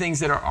saying things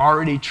that are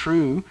already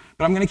true,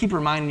 but I'm going to keep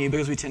reminding you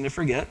because we tend to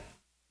forget,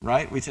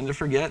 right? We tend to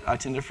forget. I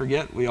tend to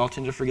forget. We all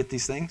tend to forget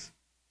these things.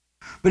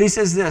 But he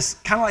says this,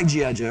 kind of like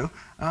G.I. Joe,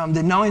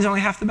 that knowing's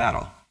only half the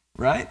battle,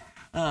 right?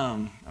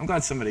 I'm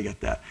glad somebody got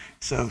that.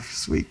 So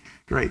sweet.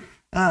 Great.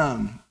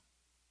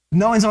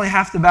 Knowing's only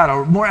half the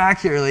battle. More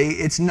accurately,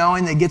 it's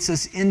knowing that gets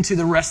us into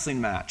the wrestling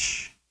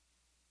match.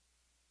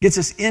 Gets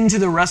us into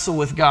the wrestle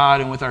with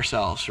God and with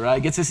ourselves, right?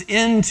 Gets us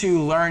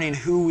into learning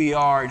who we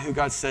are and who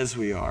God says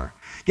we are.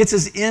 Gets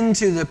us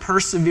into the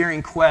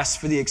persevering quest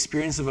for the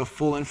experience of a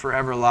full and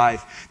forever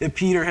life that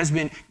Peter has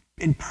been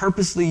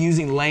purposely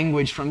using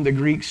language from the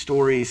Greek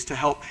stories to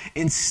help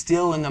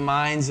instill in the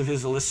minds of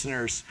his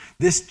listeners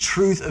this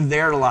truth of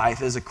their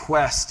life as a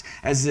quest,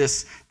 as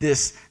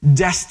this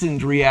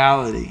destined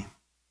reality.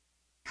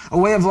 A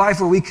way of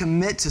life where we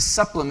commit to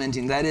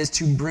supplementing, that is,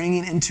 to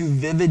bringing into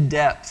vivid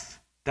depth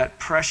that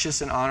precious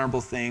and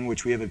honorable thing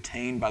which we have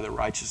obtained by the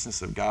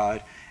righteousness of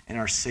God and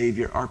our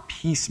Savior, our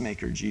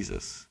peacemaker,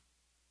 Jesus.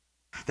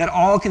 That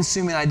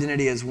all-consuming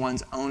identity as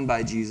one's owned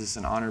by Jesus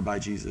and honored by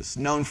Jesus,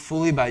 known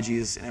fully by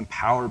Jesus and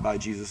empowered by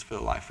Jesus for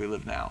the life we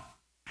live now.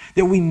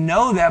 That we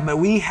know that, but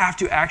we have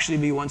to actually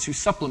be ones who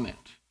supplement.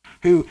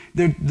 Who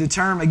the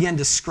term, again,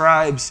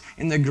 describes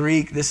in the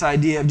Greek this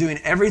idea of doing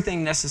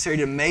everything necessary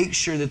to make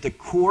sure that the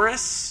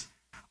chorus,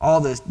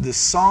 all the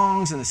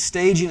songs and the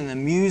staging and the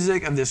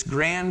music of this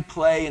grand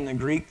play in the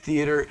Greek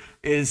theater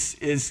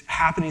is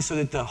happening so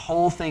that the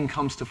whole thing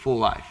comes to full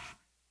life.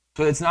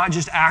 So it's not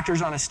just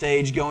actors on a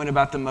stage going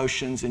about the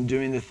motions and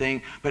doing the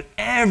thing, but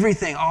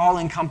everything,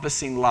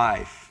 all-encompassing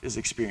life is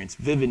experienced,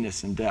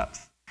 vividness and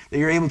depth. That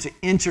you're able to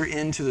enter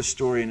into the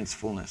story in its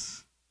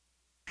fullness.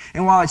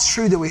 And while it's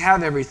true that we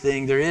have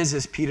everything, there is,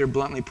 as Peter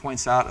bluntly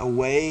points out, a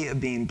way of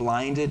being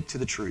blinded to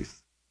the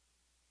truth.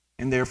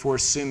 And therefore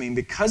assuming,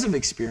 because of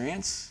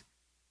experience,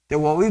 that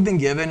what we've been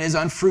given is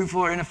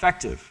unfruitful or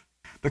ineffective.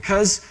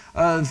 Because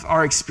of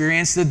our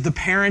experience, that the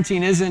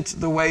parenting isn't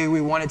the way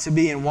we want it to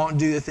be and won't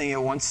do the thing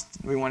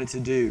we want it to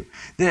do.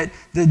 That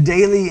the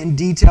daily and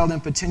detailed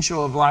and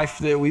potential of life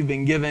that we've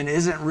been given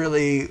isn't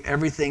really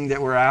everything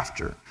that we're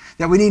after.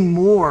 That we need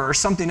more or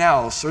something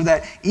else, or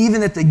that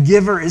even that the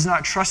giver is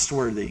not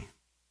trustworthy.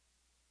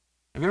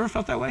 Have you ever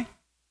felt that way?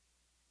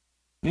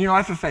 In your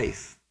life of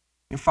faith,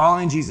 in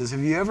following Jesus, have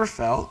you ever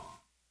felt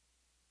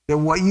that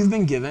what you've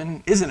been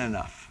given isn't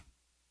enough,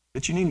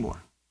 that you need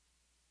more?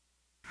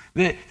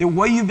 That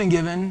what you've been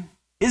given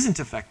isn't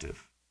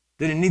effective,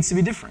 that it needs to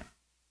be different?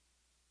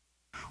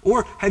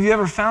 Or have you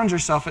ever found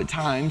yourself at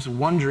times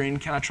wondering,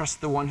 can I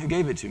trust the one who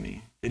gave it to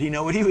me? Did he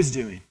know what he was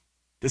doing?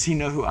 Does he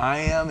know who I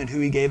am and who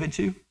he gave it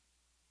to?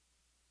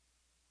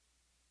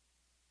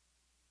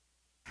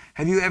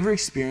 Have you ever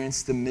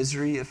experienced the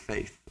misery of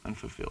faith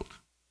unfulfilled?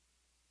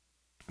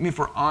 I mean, if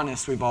we're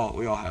honest, we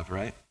all have,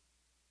 right?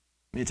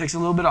 I mean, it takes a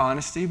little bit of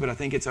honesty, but I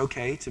think it's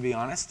okay to be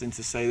honest and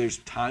to say there's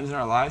times in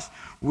our lives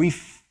we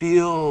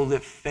feel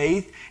that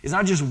faith is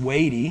not just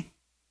weighty,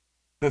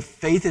 but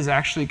faith is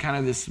actually kind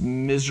of this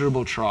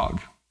miserable trog.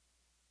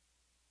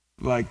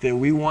 Like that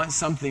we want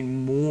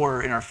something more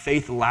and our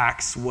faith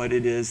lacks what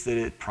it is that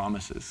it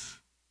promises.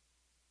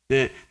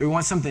 That we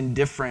want something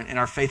different and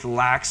our faith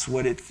lacks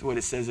what it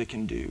says it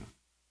can do.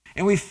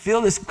 And we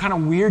feel this kind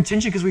of weird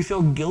tension because we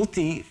feel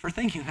guilty for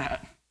thinking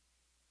that.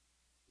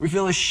 We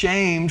feel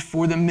ashamed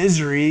for the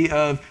misery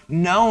of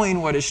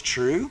knowing what is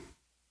true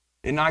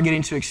and not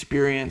getting to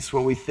experience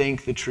what we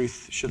think the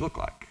truth should look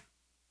like.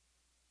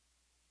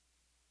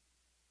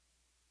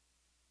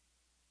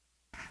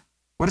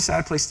 What a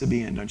sad place to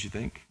be in, don't you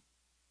think?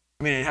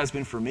 I mean, it has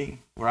been for me,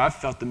 where I've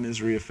felt the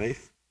misery of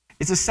faith.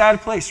 It's a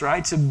sad place,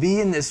 right? To be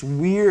in this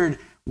weird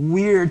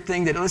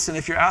thing that, listen,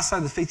 if you're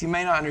outside the faith, you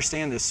may not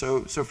understand this,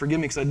 so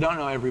forgive me because I don't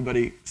know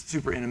everybody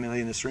super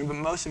intimately in this room, but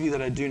most of you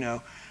that I do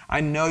know, I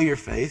know your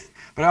faith,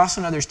 but I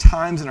also know there's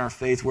times in our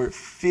faith where it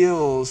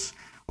feels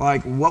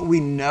like what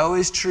we know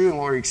is true and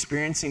what we're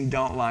experiencing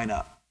don't line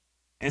up.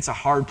 And it's a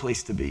hard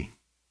place to be.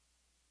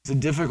 It's a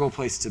difficult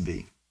place to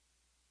be.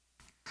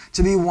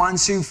 To be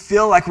ones who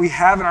feel like we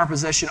have in our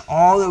possession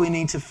all that we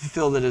need to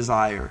fulfill the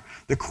desire,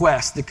 the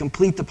quest, to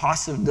complete the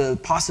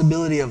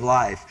possibility of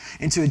life,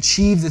 and to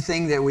achieve the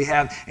thing that we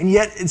have, and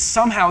yet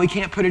somehow we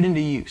can't put it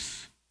into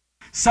use.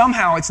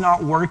 Somehow it's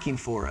not working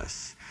for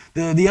us.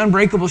 The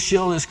unbreakable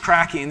shield is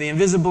cracking. The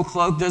invisible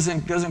cloak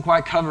doesn't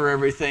quite cover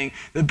everything.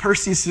 The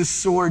Perseus'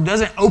 sword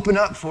doesn't open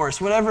up for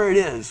us. Whatever it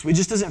is, we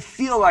just doesn't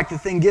feel like the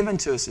thing given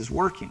to us is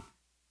working.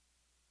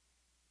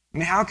 I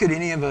mean, how could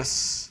any of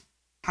us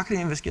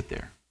get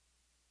there?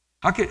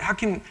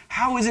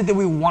 How is it that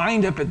we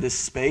wind up at this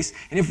space?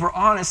 And if we're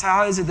honest,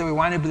 how is it that we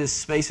wind up at this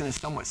space in a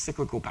somewhat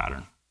cyclical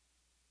pattern?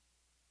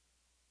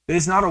 That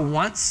it's not a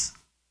once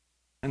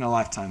in a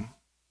lifetime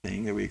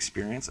thing that we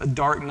experience, a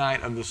dark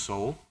night of the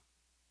soul.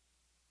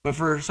 But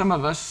for some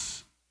of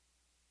us,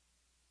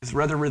 it's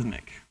rather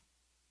rhythmic.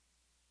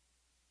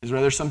 It's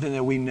rather something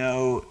that we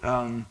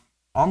know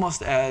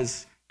almost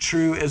as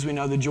true as we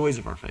know the joys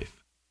of our faith.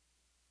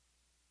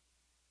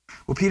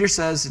 Well, Peter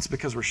says it's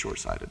because we're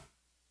short-sighted.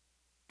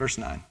 Verse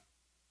 9.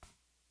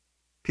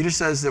 Peter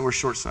says that we're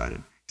short-sighted.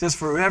 He says,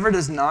 for whoever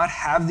does not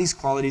have these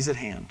qualities at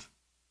hand,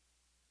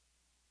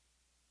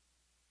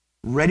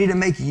 ready to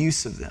make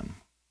use of them.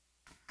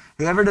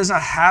 Whoever does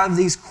not have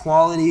these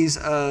qualities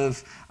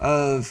of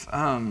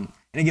and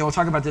again, we'll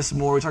talk about this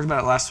more. We talked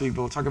about it last week,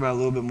 but we'll talk about it a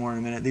little bit more in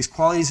a minute. These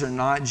qualities are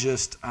not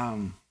just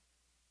a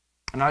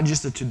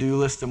to-do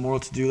list, a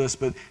moral to-do list,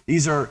 but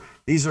these are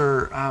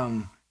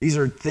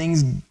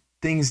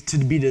things to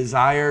be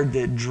desired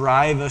that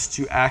drive us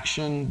to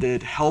action,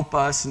 that help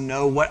us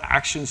know what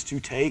actions to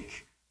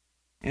take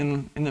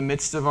in the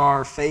midst of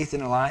our faith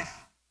in life.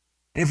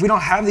 And if we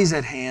don't have these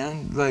at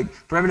hand, like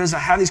whoever doesn't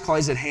have these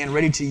qualities at hand,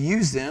 ready to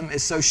use them,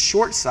 is so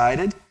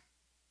short-sighted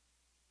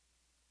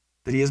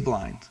that he is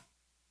blind,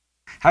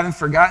 having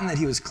forgotten that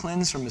he was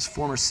cleansed from his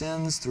former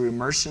sins through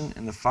immersion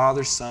in the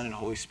Father, Son, and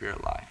Holy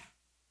Spirit life.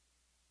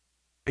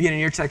 Again, in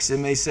your text, it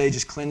may say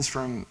just cleansed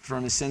from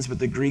his sins, but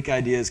the Greek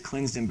idea is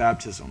cleansed in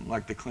baptism,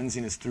 like the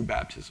cleansing is through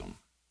baptism.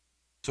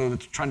 So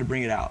it's trying to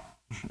bring it out,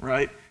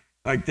 right?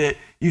 Like that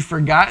you've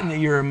forgotten that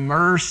you're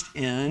immersed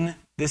in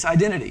this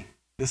identity,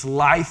 this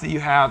life that you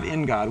have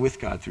in God, with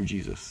God, through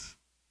Jesus.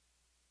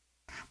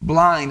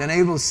 blind,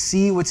 unable to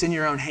see what's in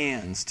your own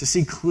hands, to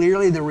see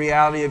clearly the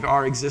reality of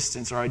our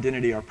existence, our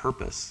identity, our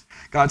purpose,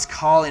 God's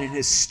calling and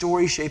his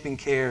story-shaping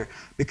care,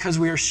 because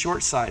we are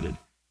short-sighted.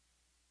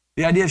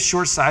 The idea of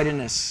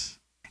short-sightedness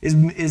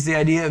is the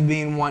idea of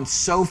being one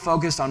so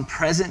focused on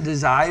present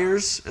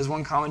desires, as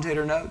one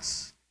commentator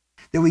notes,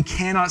 that we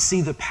cannot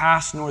see the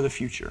past nor the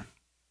future.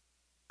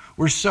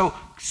 We're so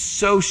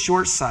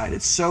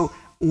short-sighted, so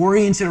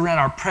oriented around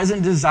our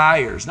present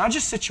desires, not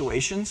just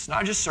situations,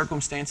 not just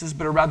circumstances,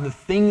 but around the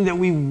thing that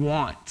we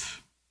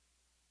want,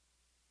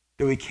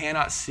 that we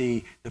cannot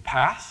see the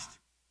past,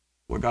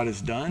 what God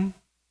has done,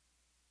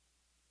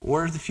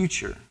 or the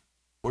future,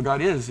 what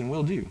God is and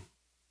will do.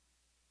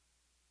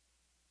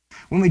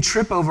 When we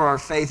trip over our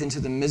faith into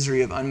the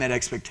misery of unmet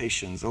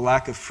expectations, a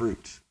lack of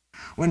fruit,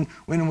 when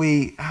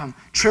we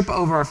trip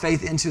over our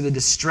faith into the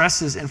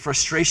distresses and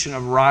frustration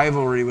of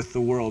rivalry with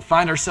the world,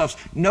 find ourselves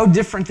no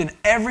different than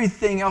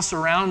everything else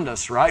around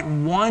us, right?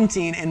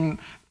 Wanting in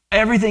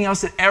everything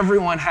else that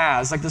everyone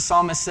has, like the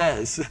psalmist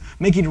says,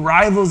 making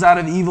rivals out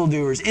of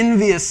evildoers,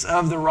 envious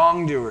of the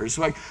wrongdoers.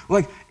 Like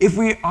if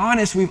we're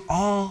honest, we've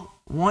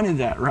all wanted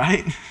that,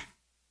 right?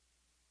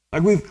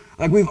 Like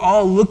we've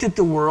all looked at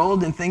the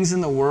world and things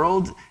in the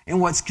world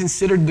and what's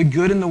considered the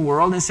good in the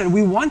world and said,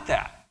 we want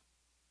that.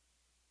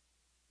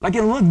 Like,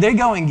 and look, they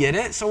go and get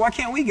it, so why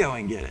can't we go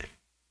and get it?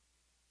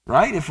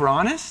 Right, if we're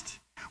honest?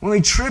 When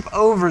we trip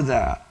over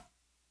that,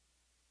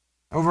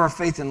 over our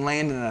faith and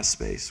land in that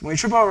space, when we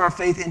trip over our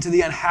faith into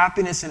the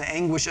unhappiness and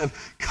anguish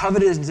of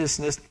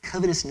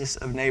covetousness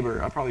of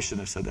neighbor, I probably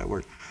shouldn't have said that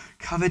word,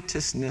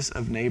 covetousness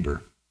of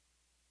neighbor.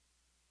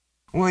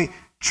 When we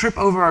trip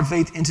over our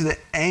faith into the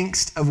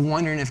angst of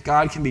wondering if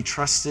God can be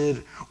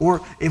trusted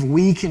or if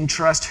we can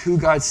trust who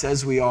God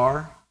says we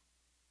are,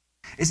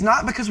 it's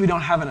not because we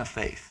don't have enough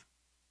faith.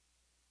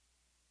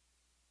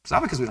 It's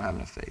not because we don't have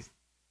enough faith.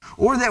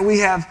 Or that we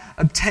have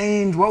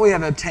obtained, what we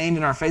have obtained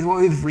in our faith,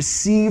 what we've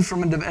received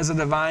from as a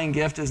divine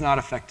gift is not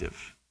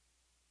effective.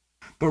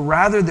 But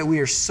rather that we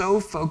are so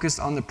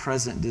focused on the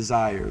present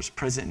desires,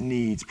 present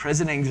needs,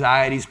 present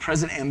anxieties,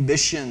 present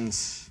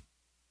ambitions,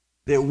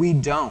 that we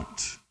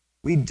don't,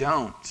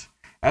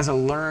 as a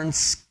learned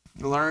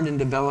and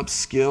developed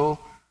skill,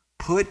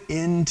 put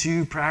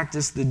into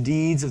practice the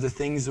deeds of the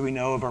things that we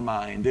know of our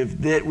mind.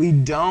 That we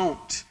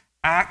don't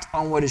act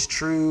on what is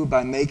true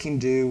by making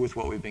do with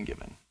what we've been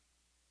given.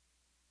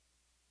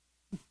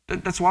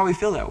 That's why we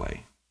feel that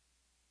way.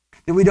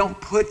 That we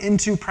don't put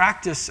into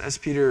practice, as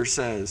Peter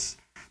says,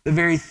 the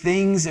very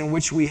things in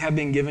which we have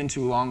been given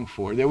to long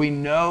for. That we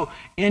know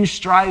in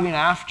striving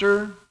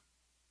after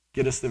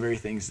get us the very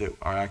things that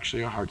our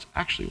hearts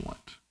actually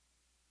want.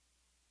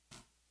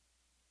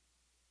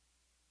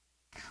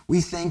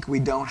 We think we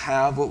don't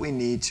have what we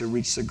need to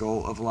reach the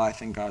goal of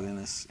life and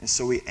godliness, and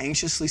so we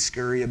anxiously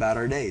scurry about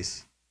our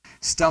days,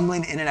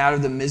 stumbling in and out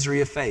of the misery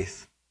of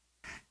faith,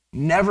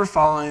 never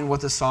following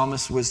what the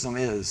psalmist's wisdom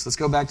is. Let's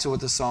go back to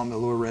what the psalm that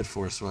Laura read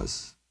for us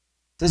was.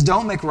 It says,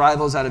 don't make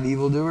rivals out of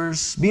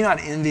evildoers. Be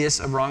not envious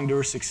of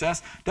wrongdoers'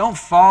 success. Don't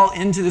fall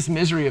into this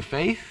misery of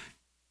faith.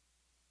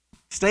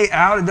 Stay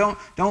out and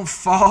don't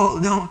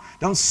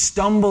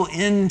stumble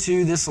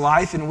into this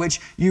life in which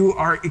you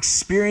are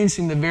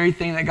experiencing the very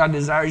thing that God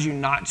desires you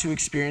not to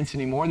experience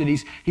anymore, that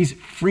He's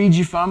freed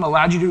you from,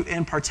 allowed you to,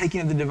 in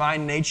partaking of the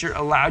divine nature,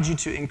 allowed you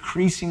to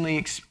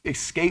increasingly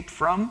escape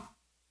from.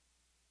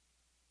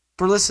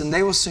 For listen,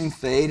 they will soon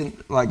fade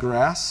like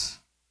grass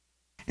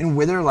and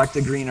wither like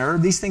the green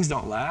herb. These things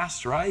don't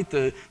last, right?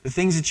 The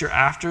things that you're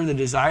after, the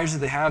desires that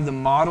they have, the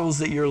models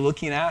that you're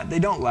looking at, they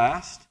don't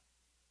last.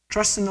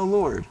 Trust in the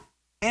Lord.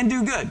 And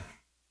do good.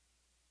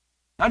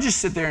 Not just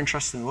sit there and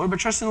trust in the Lord, but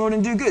trust in the Lord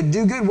and do good.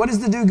 Do good. What is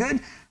the do good?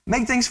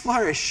 Make things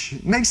flourish.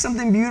 Make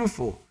something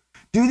beautiful.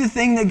 Do the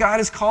thing that God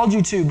has called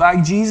you to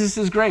by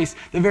Jesus' grace.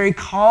 The very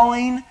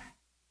calling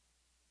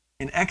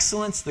and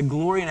excellence, the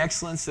glory and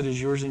excellence that is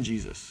yours in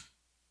Jesus.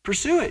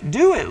 Pursue it.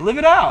 Do it. Live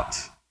it out.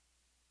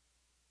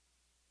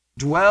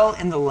 Dwell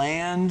in the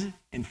land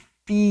and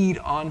feed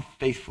on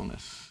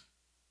faithfulness.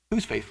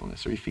 Whose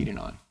faithfulness are you feeding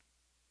on?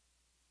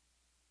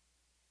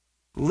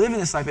 Live in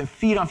this life and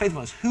feed on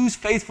faithfulness. Whose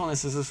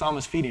faithfulness is the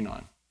psalmist feeding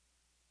on?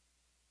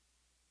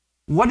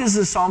 What does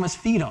the psalmist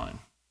feed on?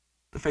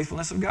 The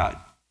faithfulness of God.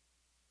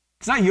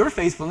 It's not your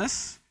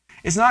faithfulness.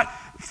 It's not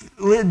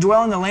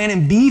dwell in the land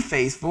and be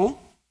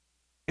faithful.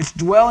 It's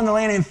dwell in the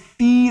land and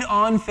feed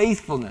on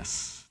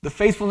faithfulness. The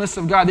faithfulness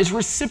of God. It's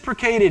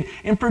reciprocated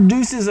and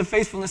produces a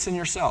faithfulness in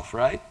yourself,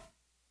 right?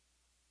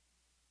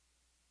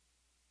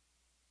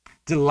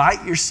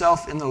 Delight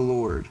yourself in the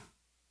Lord,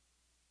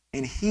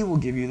 and He will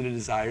give you the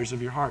desires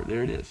of your heart.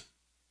 There it is.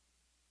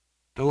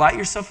 Delight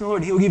yourself in the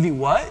Lord. He will give you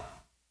what?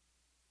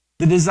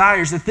 The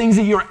desires, the things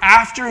that you're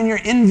after in your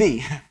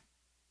envy,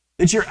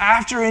 that you're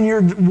after in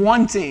your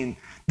wanting,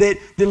 that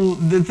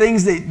the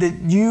things that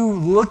you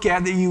look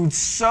at, that you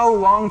so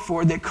long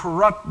for, that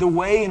corrupt the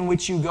way in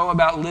which you go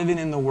about living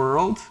in the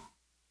world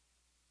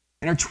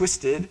and are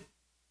twisted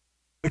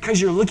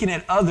because you're looking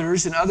at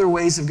others and other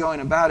ways of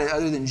going about it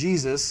other than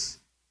Jesus.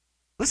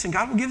 Listen,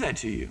 God will give that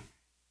to you.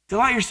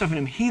 Delight yourself in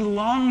him. He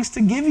longs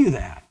to give you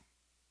that.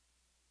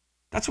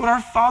 That's what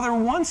our Father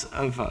wants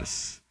of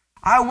us.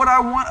 What I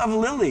want of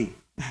Lily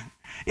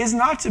is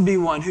not to be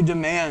one who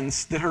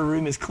demands that her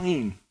room is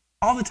clean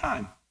all the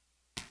time,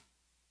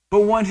 but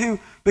one who,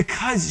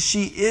 because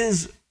she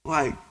is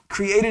like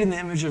created in the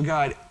image of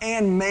God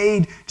and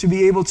made to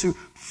be able to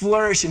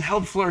flourish and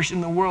help flourish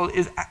in the world,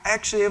 is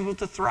actually able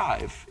to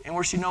thrive, and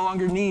where she no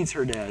longer needs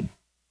her dad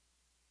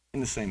in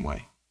the same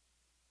way.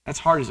 That's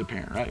hard as a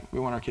parent, right? We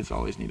want our kids to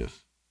always need us,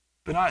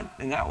 but not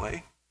in that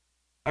way.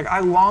 Like, I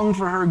long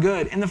for her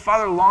good, and the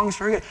Father longs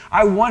for her good.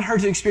 I want her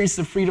to experience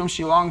the freedom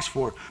she longs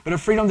for, but a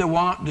freedom that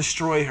won't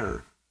destroy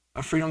her,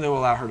 a freedom that will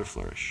allow her to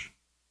flourish.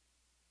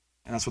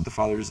 And that's what the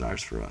Father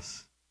desires for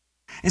us.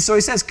 And so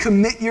he says,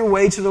 commit your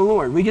way to the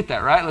Lord. We get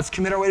that, right? Let's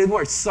commit our way to the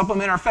Lord.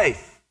 Supplement our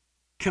faith.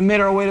 Commit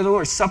our way to the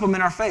Lord.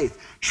 Supplement our faith.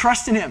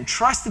 Trust in him.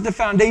 Trust that the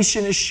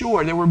foundation is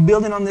sure, that we're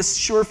building on this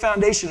sure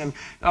foundation of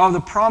all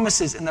the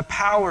promises and the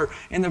power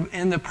and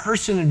the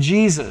person of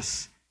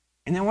Jesus.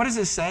 And then what does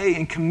it say?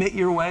 And commit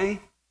your way.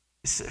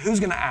 Who's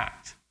going to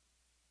act?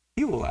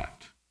 He will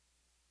act.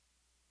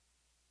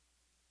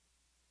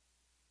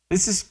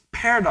 This is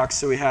paradox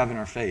that we have in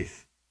our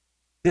faith.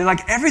 That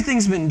like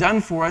everything's been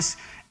done for us,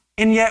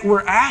 and yet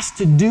we're asked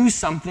to do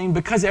something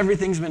because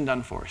everything's been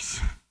done for us.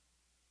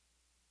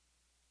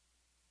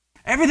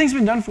 Everything's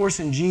been done for us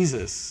in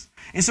Jesus.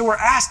 And so we're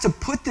asked to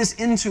put this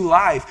into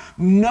life,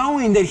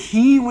 knowing that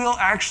he will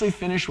actually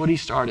finish what he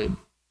started,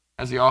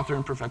 as the author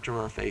and perfecter of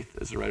our faith,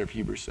 as the writer of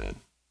Hebrews said.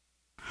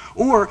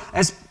 Or,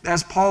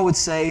 as Paul would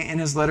say in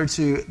his letter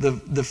to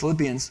the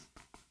Philippians,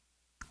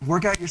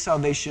 work out your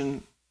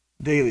salvation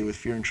daily with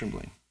fear and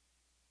trembling.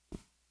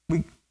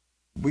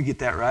 We get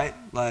that, right?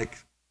 Like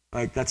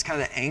that's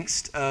kind of the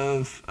angst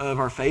of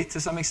our faith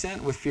to some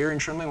extent, with fear and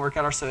trembling, work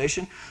out our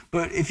salvation.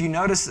 But if you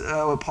notice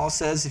what Paul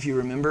says, if you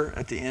remember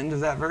at the end of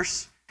that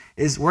verse,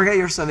 is work out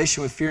your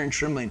salvation with fear and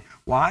trembling.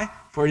 Why?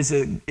 For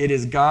it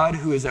is God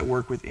who is at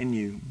work within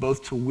you,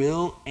 both to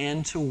will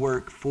and to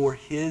work for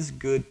his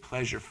good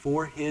pleasure,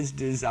 for his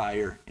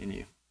desire in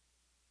you.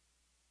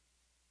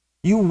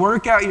 You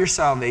work out your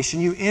salvation.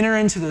 You enter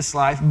into this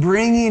life,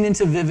 bringing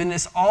into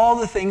vividness all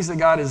the things that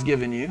God has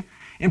given you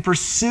in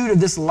pursuit of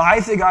this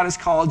life that God has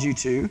called you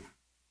to,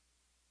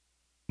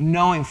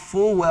 knowing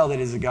full well that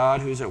it is a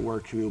God who is at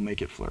work who will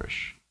make it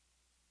flourish.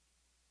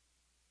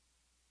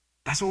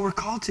 That's what we're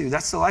called to.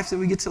 That's the life that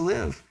we get to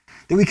live.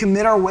 That we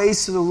commit our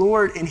ways to the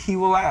Lord and he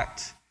will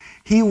act.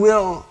 He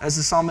will, as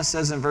the psalmist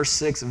says in verse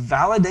 6,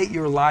 validate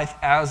your life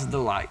as the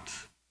light.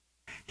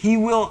 He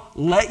will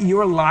let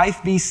your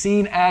life be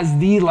seen as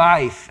the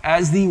life,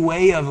 as the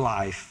way of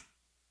life,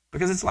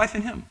 because it's life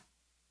in him.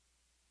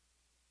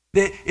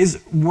 That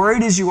as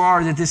worried as you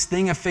are that this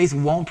thing of faith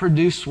won't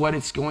produce what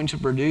it's going to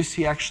produce,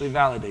 he actually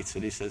validates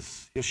it. He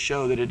says he'll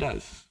show that it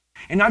does.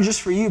 And not just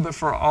for you, but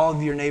for all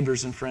of your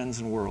neighbors and friends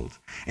in the world.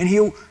 And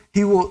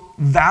he will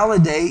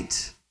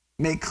validate,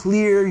 make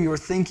clear your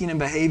thinking and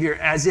behavior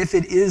as if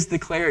it is the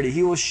clarity.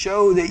 He will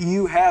show that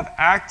you have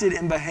acted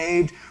and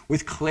behaved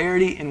with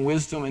clarity and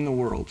wisdom in the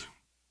world.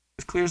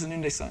 As clear as the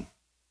noonday sun.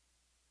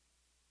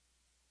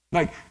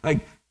 Like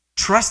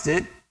trust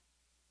it,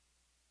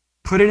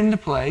 put it into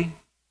play,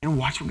 and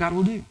watch what God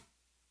will do.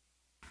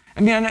 I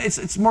mean, I know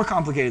it's more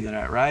complicated than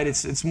that, right?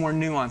 It's more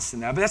nuanced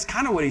than that, but that's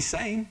kind of what he's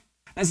saying.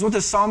 That's what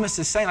the psalmist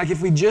is saying. Like,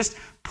 if we just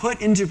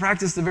put into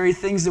practice the very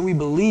things that we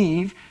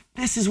believe,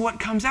 this is what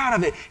comes out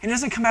of it. And it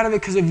doesn't come out of it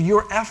because of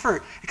your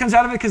effort. It comes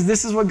out of it because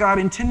this is what God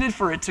intended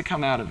for it to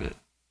come out of it.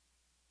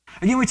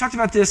 Again, we talked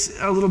about this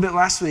a little bit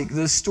last week,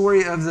 the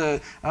story of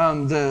the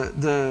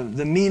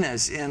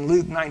minas in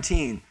Luke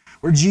 19,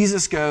 where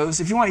Jesus goes.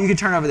 If you want, you can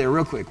turn over there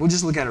real quick. We'll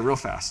just look at it real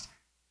fast,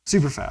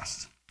 super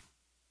fast.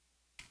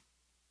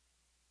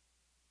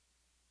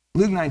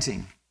 Luke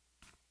 19.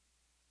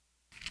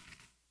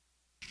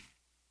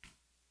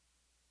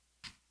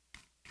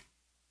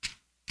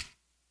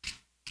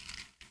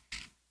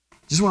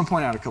 Just want to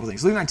point out a couple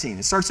things. Luke 19,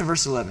 it starts in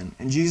verse 11.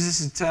 And Jesus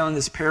is telling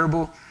this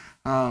parable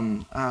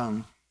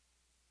because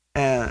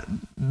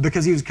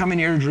he was coming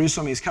near to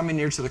Jerusalem. He was coming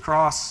near to the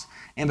cross.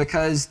 And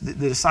because the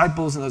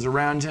disciples and those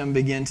around him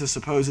began to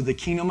suppose that the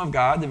kingdom of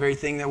God, the very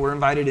thing that we're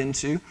invited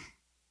into,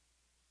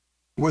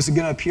 was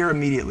going to appear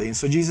immediately. And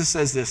so Jesus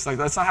says this, like,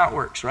 that's not how it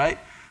works, right?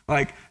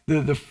 Like,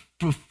 the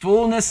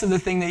fullness of the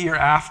thing that you're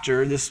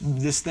after, this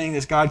thing,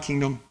 this God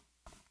kingdom,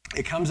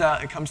 it comes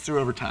through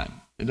over time.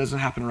 It doesn't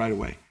happen right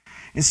away.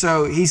 And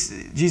so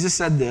Jesus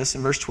said this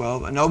in verse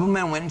 12, a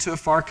nobleman went into a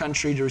far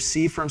country to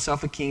receive for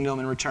himself a kingdom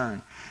in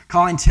return.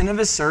 Calling 10 of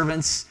his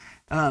servants,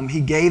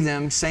 he gave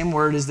them, same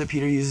word as that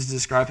Peter uses to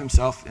describe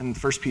himself in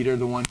 1 Peter,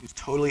 the one who's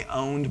totally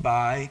owned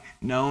by,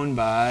 known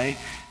by,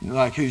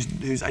 like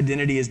whose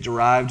identity is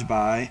derived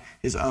by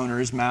his owner,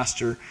 his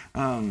master,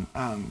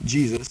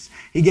 Jesus.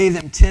 He gave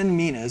them 10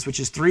 minas, which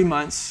is 3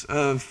 months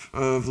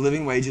of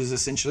living wages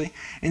essentially,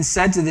 and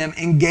said to them,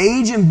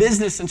 engage in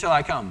business until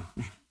I come.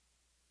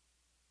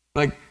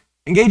 Like,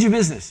 engage in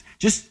business.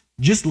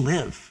 Just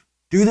live.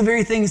 Do the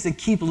very things that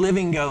keep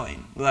living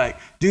going. Like,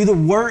 do the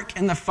work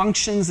and the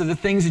functions of the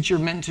things that you're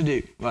meant to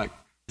do. Like,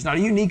 It's not a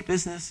unique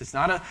business. It's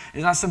not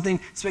something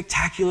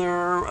spectacular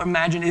or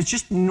imagined. It's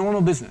just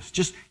normal business.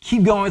 Just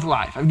keep going with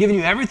life. I've given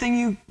you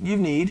everything you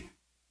need.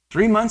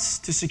 3 months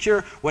to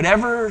secure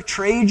whatever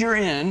trade you're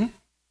in,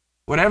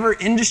 whatever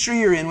industry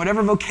you're in,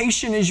 whatever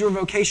vocation is your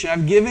vocation.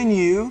 I've given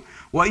you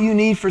what you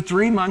need for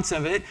 3 months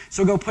of it,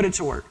 so go put it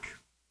to work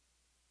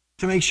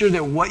to make sure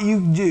that what you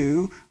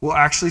do will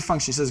actually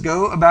function. He says,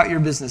 go about your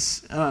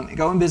business.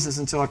 Go in business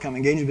until I come.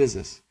 Engage in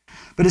business.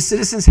 But his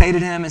citizens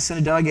hated him and sent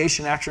a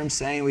delegation after him,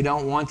 saying, we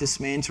don't want this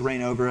man to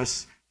reign over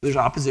us. There's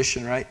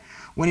opposition, right?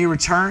 When he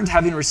returned,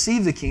 having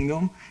received the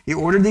kingdom, he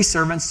ordered these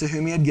servants to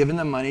whom he had given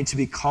the money to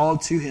be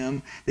called to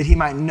him, that he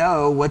might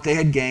know what they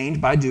had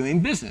gained by doing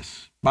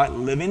business, by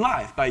living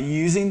life, by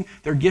using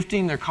their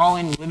gifting, their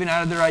calling, living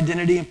out of their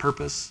identity and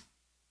purpose.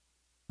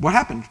 What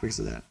happened because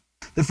of that?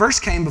 The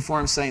first came before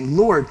him saying,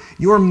 Lord,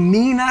 your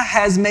mina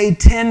has made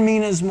 10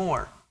 minas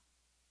more.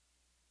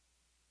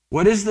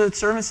 What does the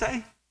servant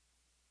say?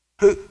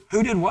 Who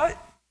did what?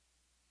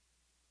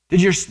 Did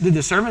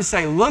the servant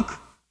say, look,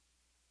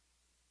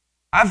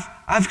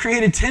 I've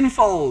created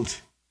tenfold.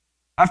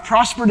 I've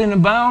prospered and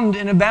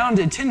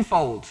abounded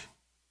tenfold.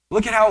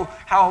 Look at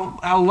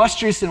how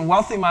lustrous and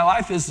wealthy my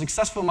life is,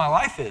 successful my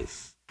life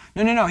is.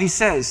 No. He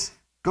says,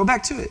 go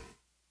back to it.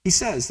 He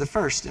says, the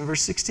first in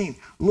verse 16,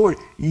 Lord,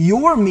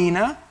 your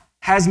mina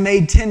has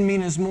made 10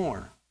 minas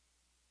more.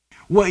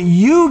 What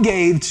you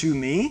gave to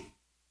me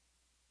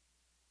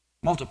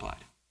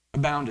multiplied,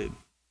 abounded.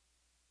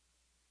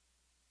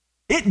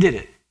 It did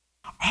it.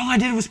 All I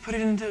did was put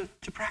it into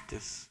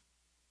practice.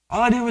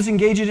 All I did was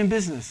engage it in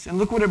business, and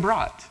look what it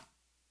brought.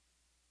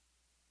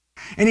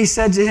 And he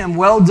said to him,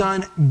 well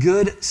done,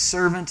 good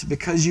servant,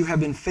 because you have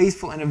been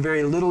faithful in a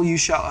very little, you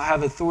shall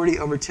have authority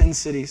over 10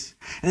 cities.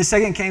 And the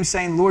second came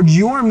saying, Lord,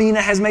 your mina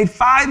has made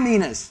 5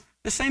 minas.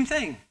 The same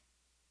thing.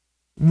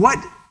 What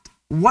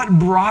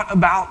brought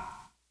about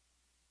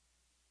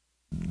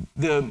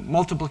the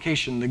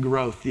multiplication, the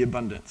growth, the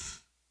abundance?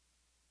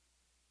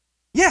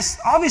 Yes,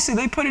 obviously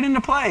they put it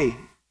into play.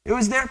 It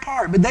was their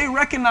part, but they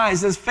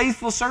recognized as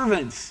faithful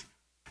servants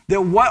that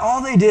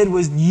all they did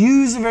was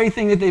use the very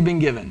thing that they've been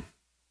given,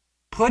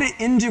 put it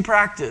into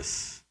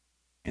practice,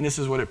 and this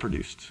is what it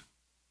produced.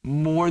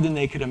 More than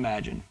they could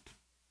imagine.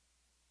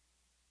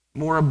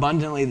 More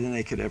abundantly than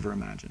they could ever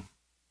imagine.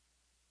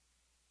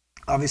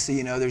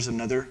 Obviously, there's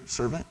another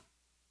servant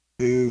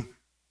who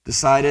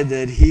decided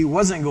that he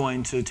wasn't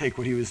going to take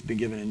what he was been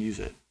given and use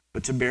it,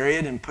 but to bury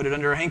it and put it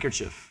under a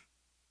handkerchief.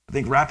 I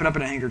think wrap it up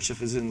in a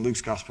handkerchief is in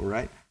Luke's gospel,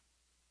 right?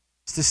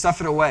 It's to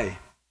stuff it away.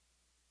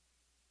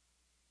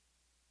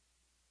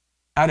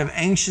 Out of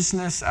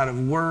anxiousness, out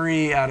of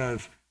worry, out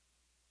of,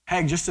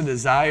 just a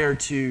desire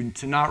to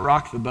not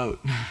rock the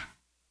boat.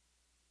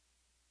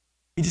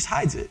 He just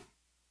hides it.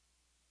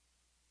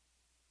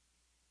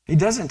 He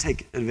doesn't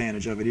take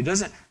advantage of it. He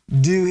doesn't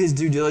do his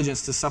due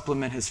diligence to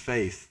supplement his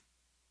faith.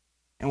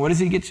 And what does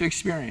he get to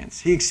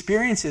experience? He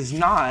experiences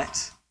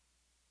not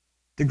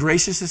the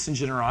graciousness and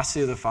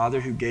generosity of the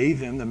Father who gave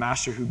him, the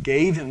Master who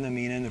gave him the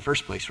mina in the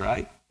first place,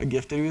 right? A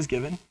gift that he was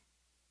given.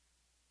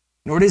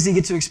 Nor does he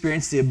get to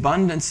experience the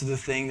abundance of the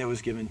thing that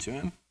was given to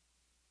him.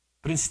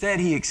 But instead,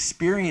 he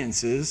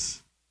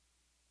experiences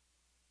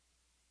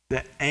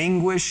the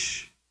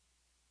anguish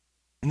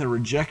and the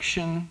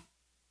rejection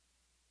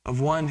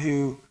of one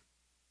who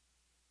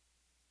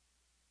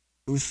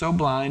was so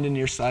blind and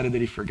nearsighted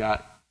that he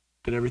forgot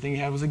that everything he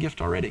had was a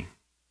gift already.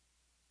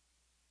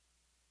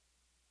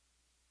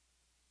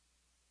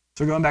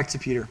 So going back to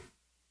Peter,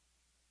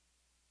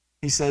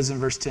 he says in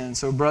verse 10,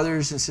 so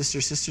brothers and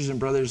sisters and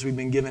brothers, we've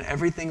been given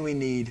everything we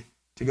need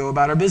to go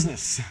about our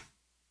business,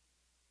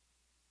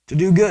 to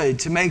do good,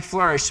 to make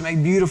flourish, to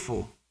make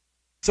beautiful.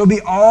 So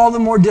be all the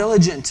more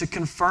diligent to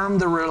confirm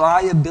the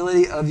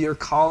reliability of your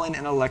calling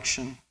and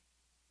election.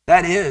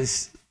 That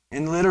is,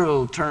 in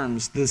literal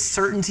terms, the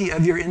certainty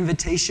of your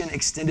invitation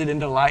extended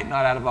into light,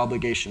 not out of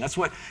obligation.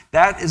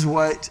 That is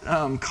what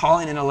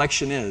calling and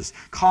election is.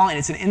 Calling,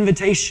 it's an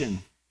invitation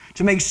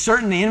to make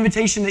certain the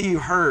invitation that you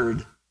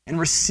heard and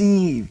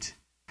received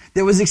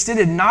that was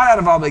extended not out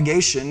of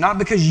obligation, not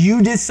because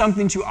you did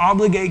something to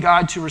obligate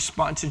God to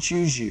respond, to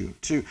choose you,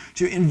 to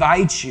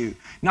invite you,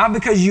 not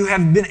because you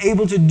have been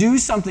able to do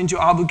something to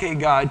obligate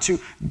God,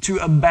 to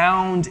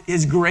abound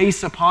his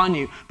grace upon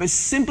you, but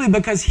simply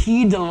because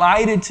he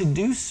delighted to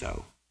do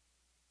so.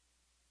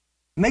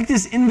 Make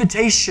this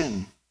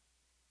invitation,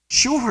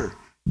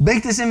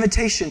 make this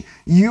invitation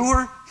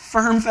your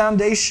firm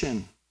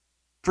foundation.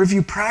 For if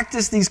you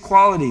practice these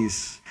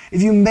qualities,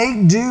 if you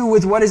make do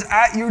with what is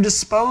at your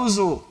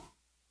disposal,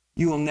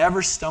 you will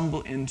never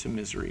stumble into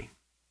misery.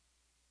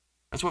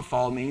 That's what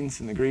fall means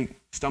in the Greek,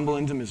 stumble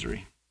into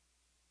misery.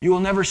 You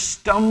will never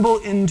stumble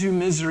into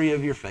misery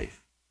of your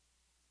faith.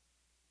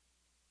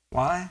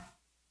 Why?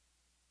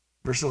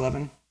 Verse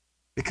 11,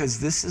 because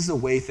this is the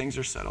way things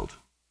are settled.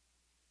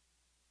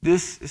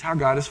 This is how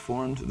God has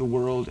formed the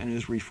world and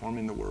is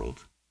reforming the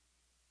world.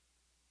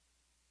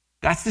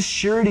 That's the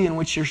surety in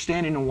which you're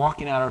standing and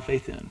walking out our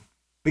faith in.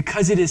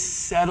 Because it is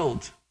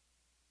settled.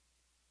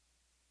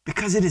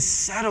 Because it is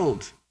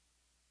settled.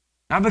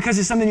 Not because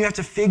it's something you have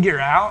to figure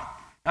out,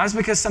 not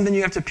because it's something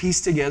you have to piece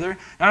together,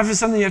 not if it's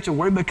something you have to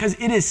worry, because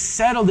it is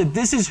settled that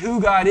this is who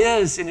God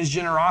is in his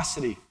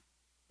generosity.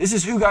 This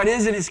is who God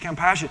is in his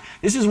compassion.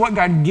 This is what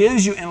God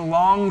gives you and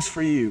longs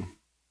for you.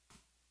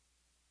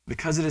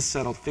 Because it is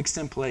settled, fixed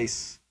in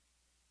place,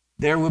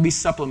 there will be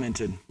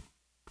supplemented.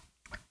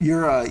 If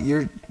you're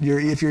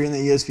in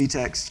the ESV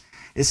text,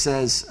 it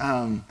says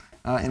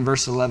in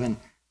verse 11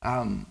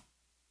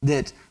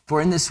 that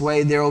for in this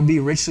way there will be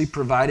richly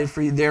provided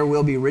for you. There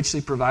will be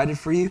richly provided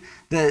for you.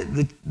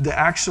 The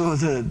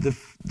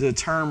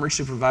term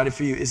richly provided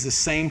for you is the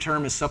same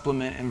term as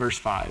supplement in verse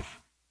 5.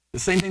 The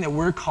same thing that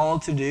we're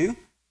called to do,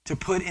 to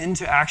put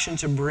into action,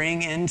 to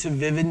bring into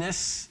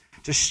vividness,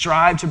 to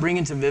strive to bring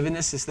into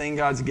vividness this thing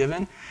God's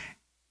given.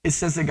 It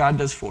says that God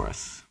does for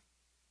us.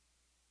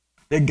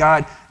 That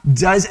God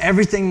does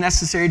everything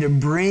necessary to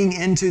bring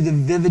into the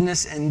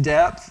vividness and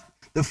depth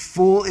the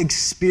full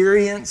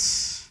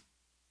experience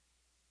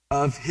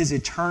of his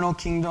eternal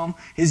kingdom,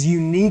 his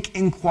unique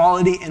in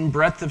quality and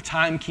breadth of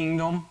time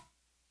kingdom.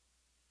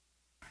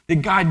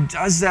 That God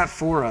does that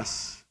for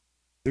us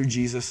through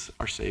Jesus,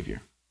 our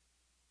Savior.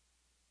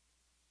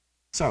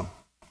 So,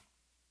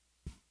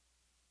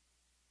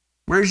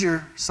 where's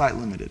your sight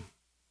limited?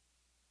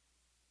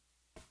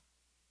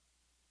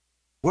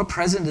 What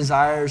present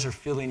desires are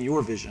filling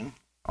your vision,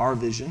 our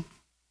vision?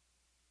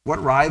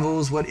 What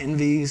rivals, what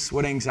envies,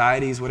 what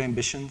anxieties, what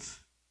ambitions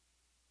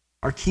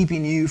are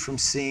keeping you from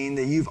seeing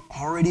that you've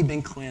already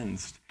been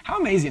cleansed? How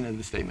amazing of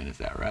a statement is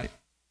that, right?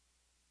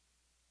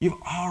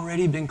 You've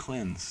already been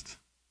cleansed.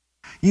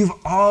 You've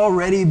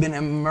already been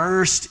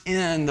immersed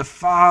in the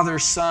Father,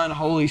 Son,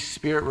 Holy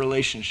Spirit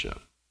relationship.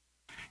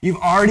 You've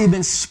already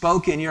been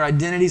spoken. Your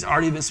identity's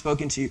already been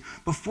spoken to you.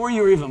 Before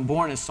you were even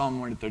born, as Psalm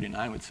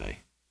 139 would say.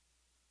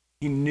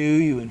 He knew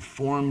you,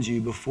 informed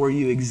you. Before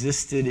you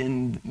existed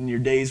in your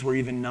days were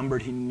even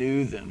numbered, he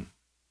knew them.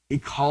 He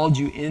called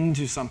you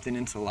into something,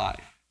 into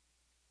life.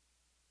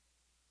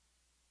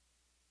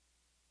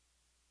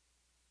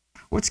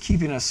 What's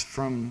keeping us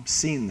from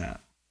seeing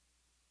that?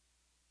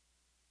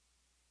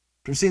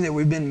 From seeing that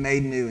we've been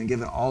made new and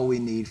given all we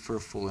need for a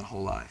full and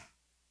whole life.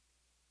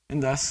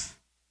 And thus,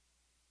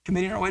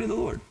 committing our way to the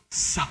Lord,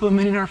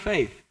 supplementing our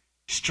faith,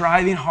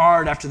 striving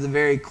hard after the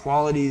very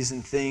qualities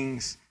and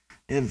things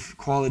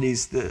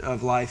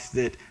of life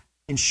that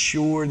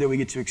ensure that we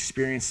get to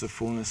experience the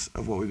fullness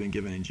of what we've been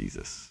given in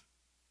Jesus.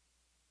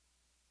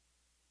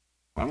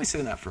 Why don't we sit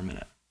in that for a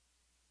minute?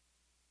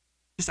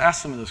 Just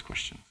ask some of those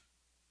questions.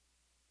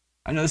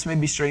 I know this may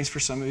be strange for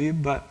some of you,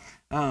 but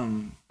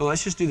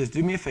let's just do this.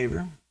 Do me a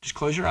favor. Just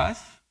close your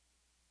eyes.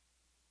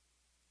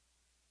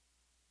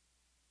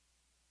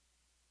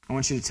 I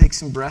want you to take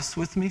some breaths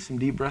with me, some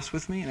deep breaths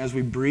with me. And as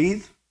we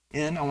breathe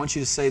in, I want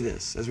you to say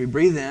this. As we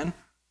breathe in,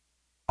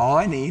 all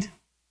I need,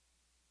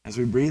 as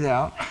we breathe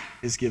out,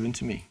 is given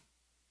to me.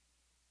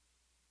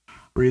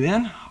 Breathe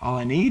in, all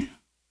I need.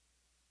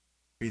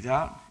 Breathe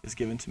out, is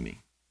given to me.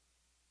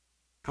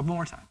 A couple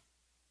more times.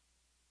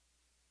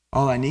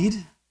 All I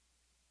need,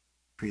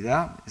 breathe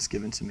out, is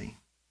given to me.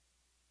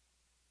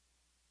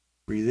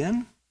 Breathe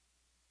in,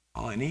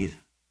 all I need,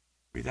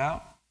 breathe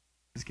out,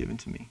 is given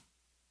to me.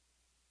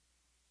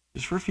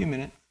 Just for a few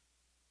minutes,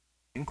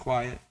 in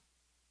quiet,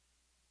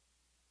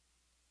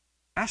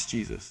 ask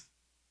Jesus,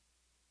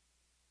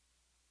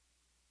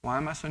 why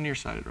am I so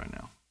nearsighted right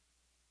now?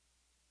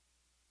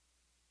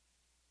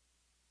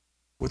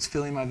 What's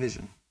filling my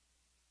vision?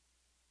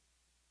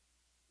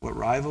 What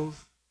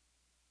rivals?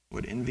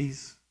 What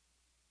envies?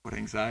 What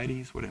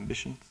anxieties? What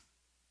ambitions?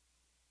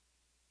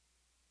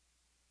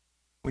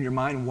 When your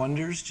mind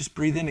wanders, just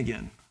breathe in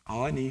again.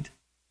 All I need,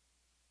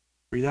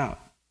 breathe out,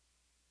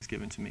 is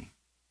given to me.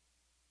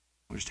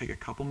 We'll just take a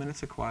couple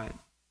minutes of quiet,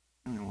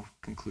 and then we'll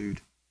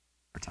conclude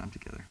our time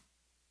together.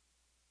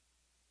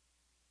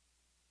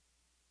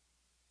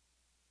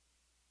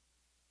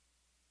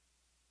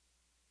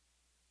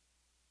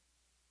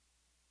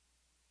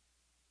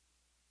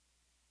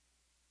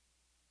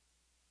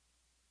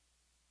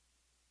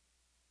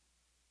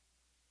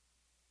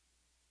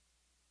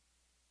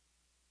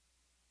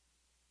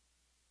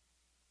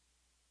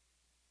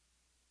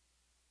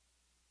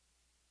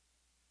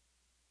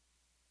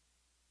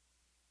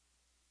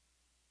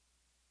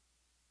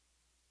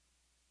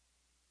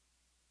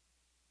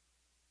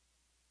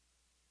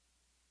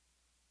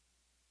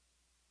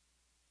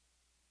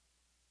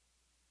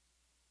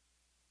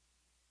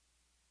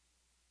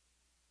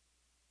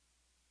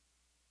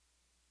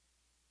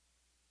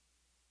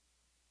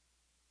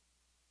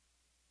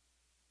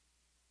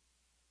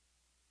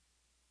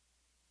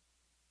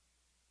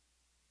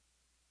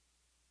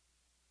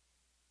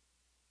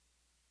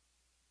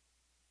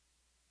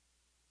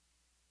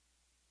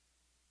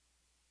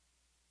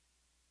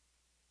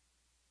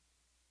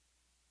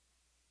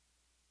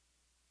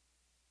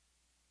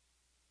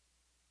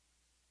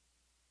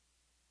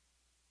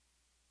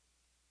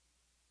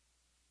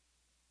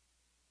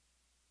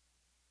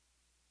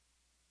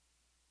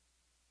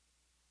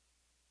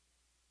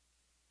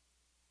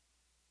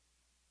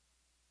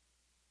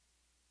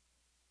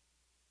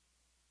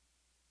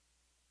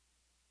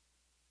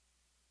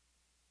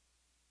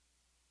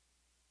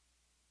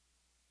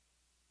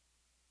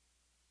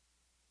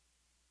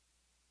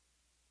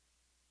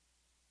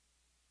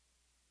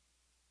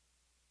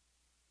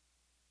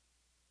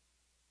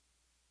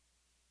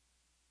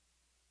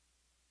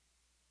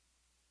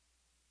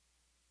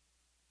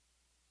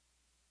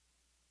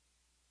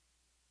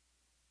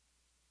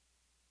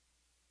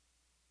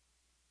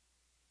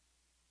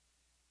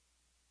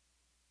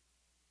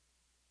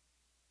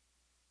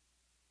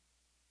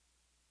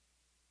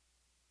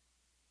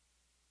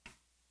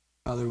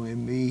 Father, may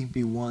we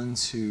be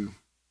ones who,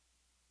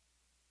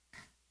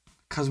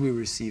 because we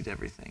received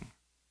everything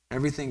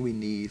we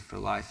need for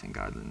life and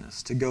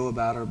godliness, to go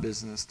about our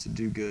business, to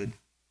do good,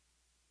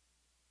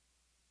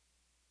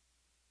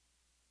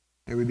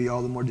 may we be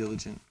all the more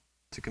diligent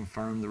to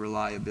confirm the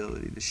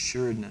reliability, the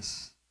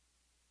sureness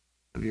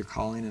of your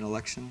calling and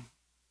election,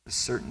 the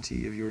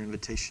certainty of your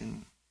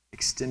invitation,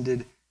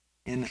 extended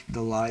in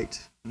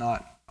delight,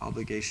 not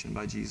obligation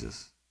by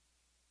Jesus.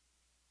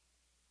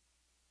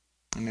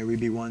 And may we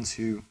be ones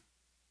who,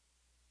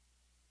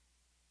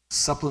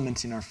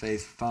 supplementing our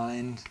faith,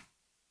 find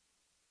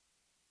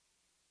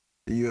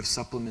that you have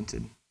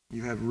supplemented,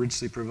 you have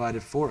richly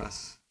provided for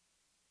us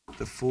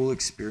the full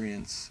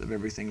experience of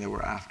everything that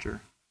we're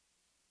after,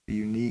 the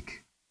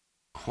unique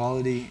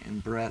quality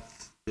and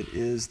breadth that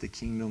is the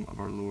kingdom of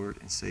our Lord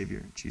and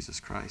Savior, Jesus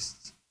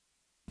Christ,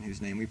 in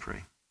whose name we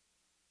pray.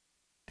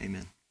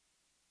 Amen.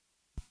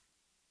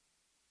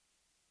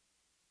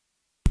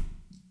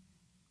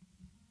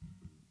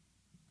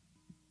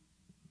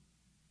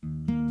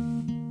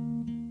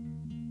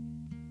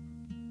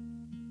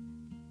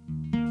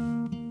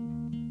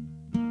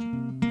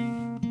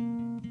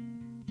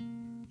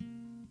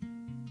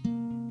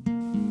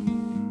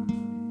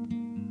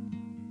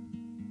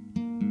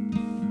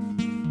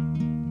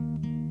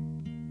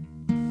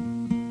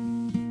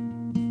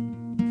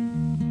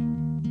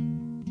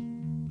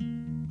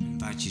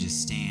 You to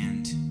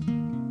stand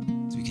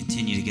as we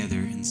continue together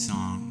in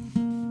song.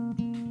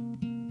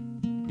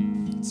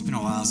 It's been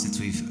a while since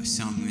we've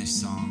sung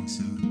this song,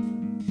 so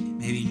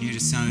maybe new to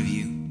some of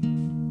you.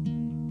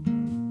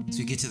 As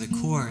we get to the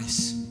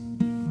chorus,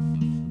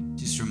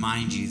 just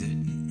remind you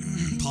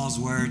that Paul's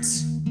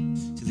words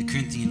to the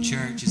Corinthian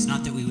church is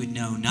not that we would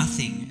know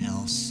nothing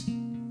else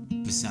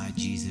beside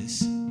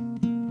Jesus,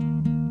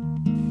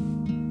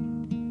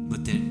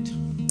 but that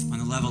on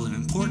the level of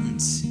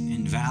importance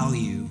and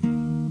value,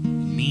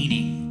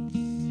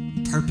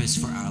 meaning, purpose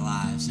for our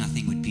lives,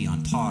 nothing would be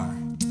on par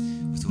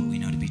with what we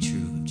know to be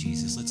true of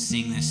Jesus. Let's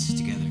sing this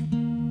together.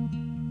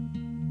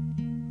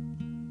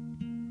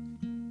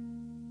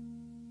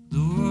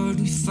 Lord,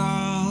 we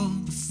fall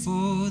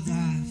before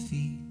thy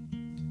feet.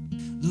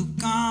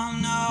 Look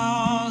on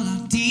all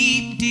our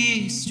deep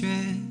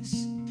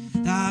distress.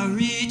 Thy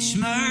rich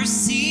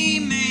mercy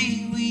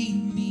may we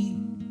meet.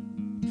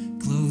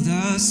 Clothe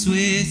us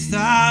with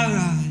thy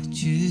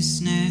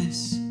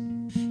righteousness.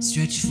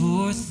 Stretch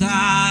forth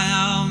thy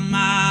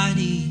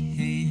almighty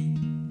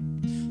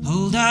hand.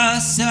 Hold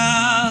us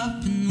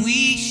up and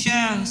we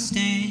shall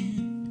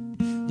stand.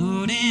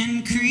 Lord,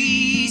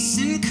 increase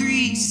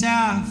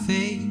our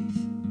faith.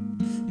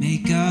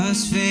 Make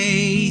us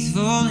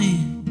faithful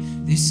in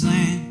this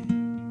land.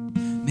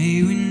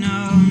 May we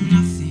know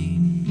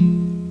nothing.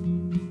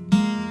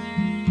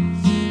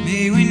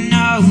 May we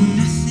know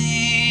nothing.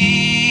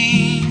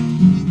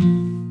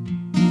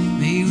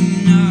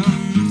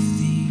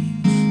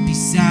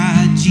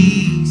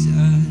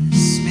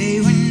 Jesus, may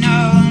we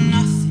know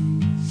nothing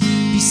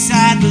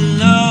beside the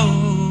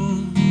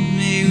Lord.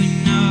 May we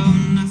know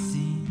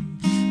nothing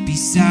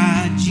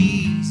beside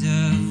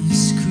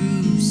Jesus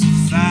crucified.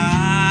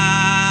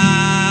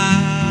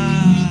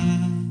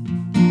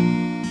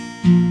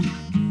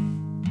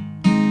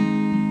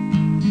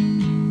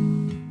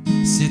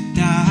 Set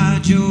thy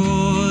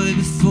joy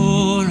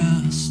before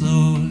us,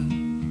 Lord.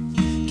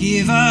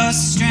 Give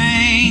us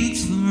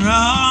strength for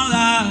all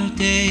our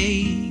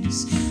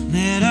days.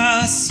 Let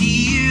us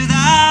hear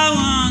thy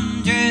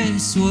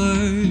wondrous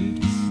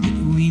word, that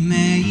we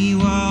may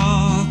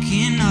walk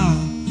in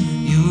all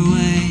your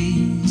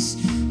ways.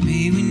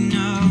 May we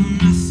know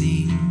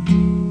nothing.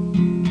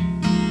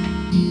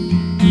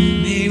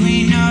 May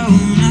we know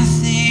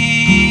nothing.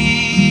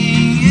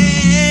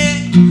 Yeah.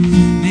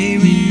 May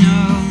we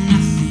know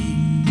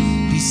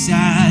nothing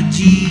beside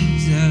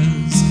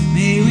Jesus.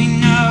 May we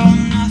know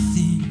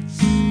nothing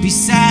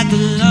beside the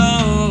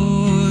Lord.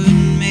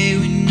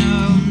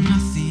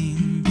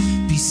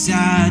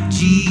 Beside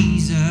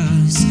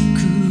Jesus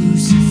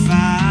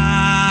crucified.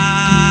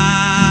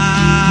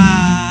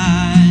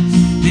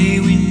 May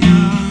we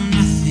know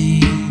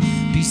nothing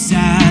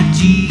beside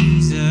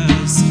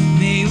Jesus.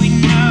 May we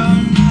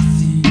know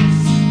nothing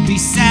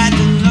beside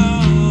the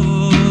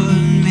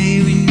Lord.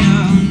 May we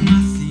know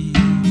nothing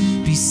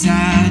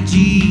beside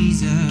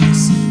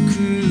Jesus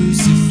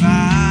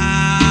crucified.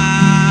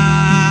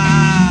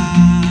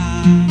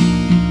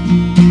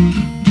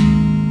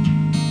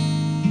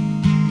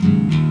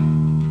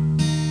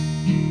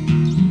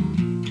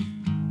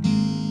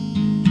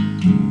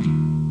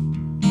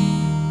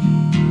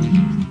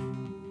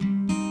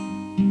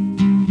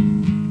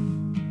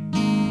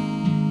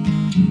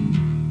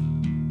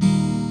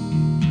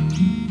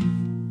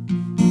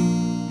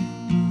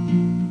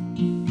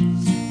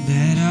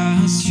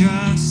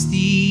 Trust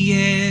thee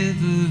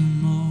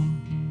evermore,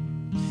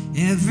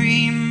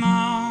 every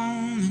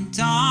moment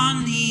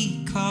on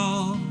thee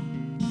call,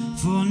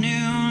 for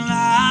new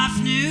life,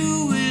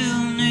 new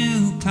will,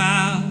 new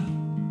power.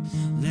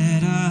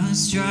 Let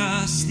us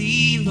trust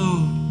thee,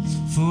 Lord,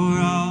 for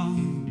all.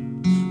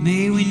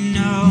 May we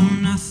know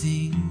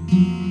nothing.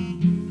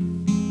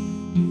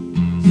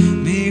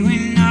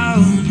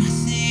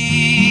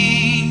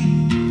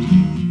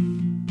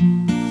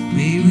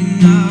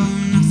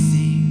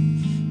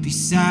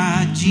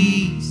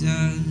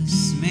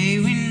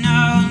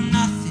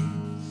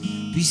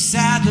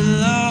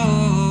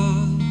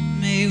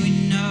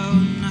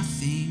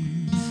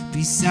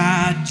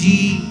 beside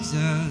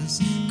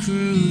Jesus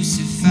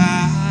crucified.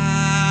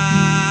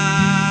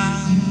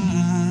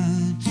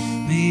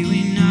 May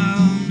we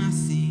know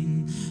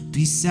nothing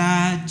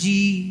beside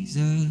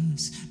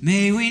Jesus.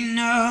 May we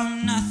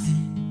know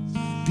nothing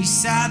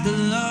beside the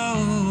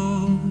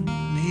Lord.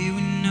 May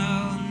we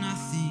know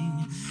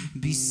nothing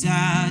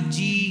beside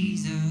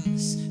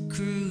Jesus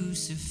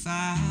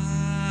crucified.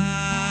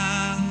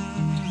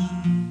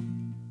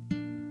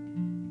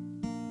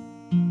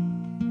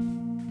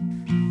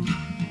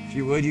 If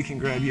you would, you can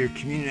grab your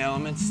communion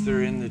elements.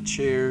 They're in the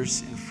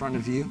chairs in front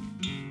of you.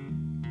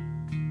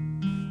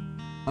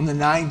 On the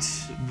night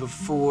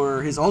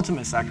before his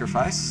ultimate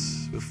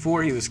sacrifice,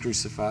 before he was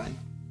crucified,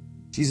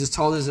 Jesus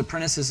told his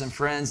apprentices and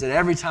friends that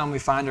every time we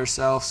find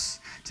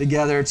ourselves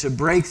together to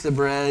break the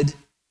bread,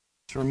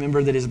 to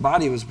remember that his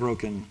body was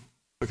broken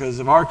because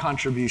of our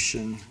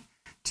contribution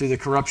to the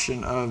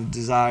corruption of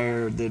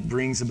desire that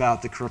brings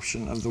about the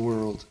corruption of the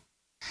world.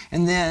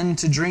 And then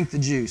to drink the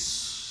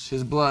juice,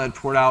 his blood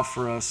poured out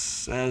for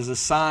us as a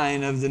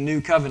sign of the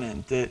new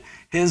covenant, that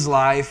his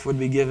life would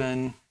be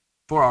given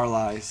for our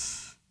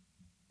lives,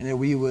 and that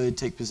we would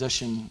take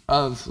possession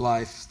of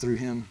life through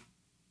him.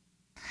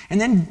 And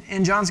then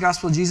in John's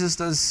gospel, Jesus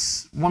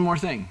does one more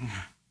thing.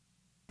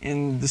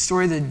 In the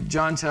story that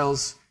John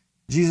tells,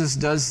 Jesus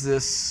does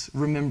this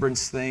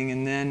remembrance thing,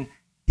 and then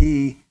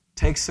he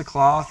takes the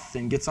cloth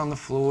and gets on the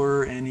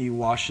floor and he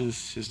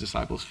washes his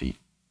disciples' feet.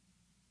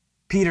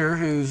 Peter,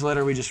 whose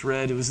letter we just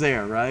read, was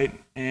there, right?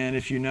 And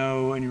if you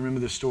know and you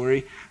remember the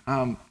story,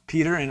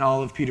 Peter, in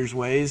all of Peter's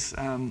ways,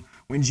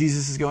 when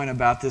Jesus is going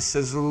about this,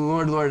 says,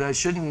 Lord, Lord,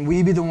 shouldn't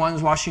we be the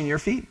ones washing your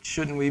feet?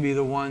 Shouldn't we be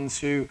the ones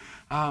who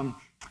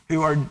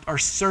are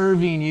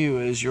serving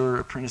you as your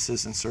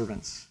apprentices and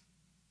servants?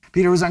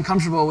 Peter was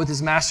uncomfortable with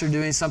his master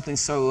doing something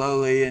so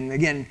lowly, and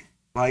again,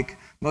 like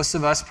most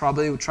of us,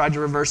 probably tried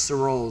to reverse the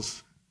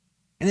roles.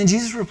 And then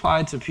Jesus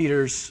replied to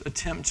Peter's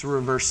attempt to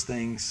reverse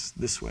things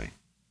this way.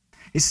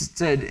 He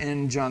said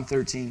in John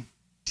 13,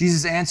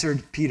 Jesus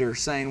answered Peter,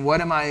 saying,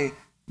 what am I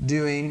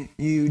doing?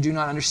 You do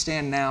not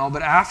understand now,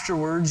 but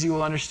afterwards you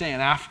will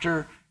understand.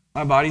 After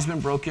my body's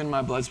been broken,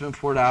 my blood's been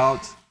poured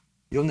out,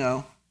 you'll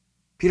know.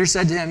 Peter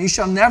said to him, you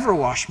shall never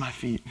wash my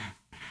feet.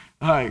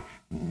 Like,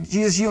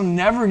 Jesus, you'll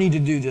never need to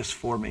do this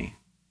for me.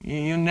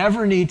 You'll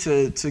never need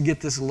to get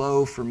this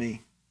low for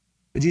me.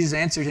 But Jesus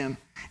answered him,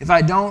 if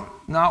I don't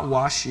not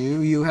wash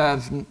you, you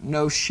have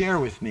no share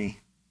with me.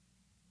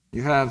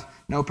 You have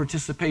no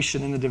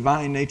participation in the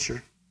divine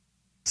nature.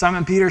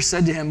 Simon Peter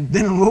said to him,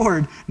 then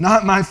Lord,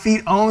 not my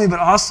feet only, but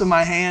also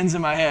my hands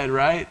and my head,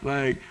 right?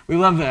 Like, we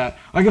love that.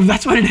 Like, if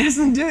that's what it is,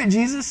 then do it,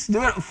 Jesus.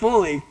 Do it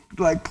fully.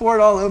 Like, pour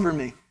it all over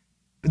me.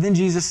 But then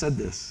Jesus said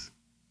this,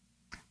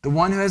 the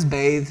one who has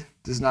bathed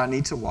does not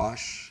need to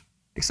wash,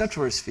 except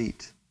for his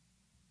feet,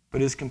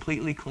 but is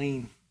completely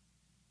clean.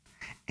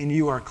 And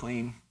you are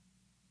clean.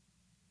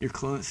 Your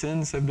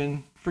sins have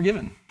been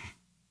forgiven.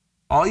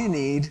 All you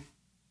need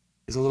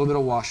is a little bit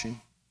of washing.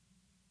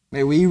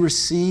 May we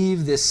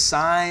receive this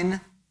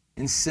sign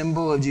and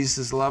symbol of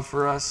Jesus' love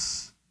for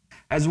us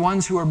as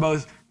ones who are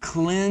both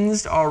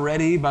cleansed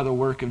already by the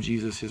work of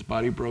Jesus, his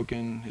body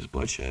broken, his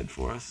blood shed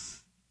for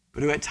us,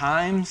 but who at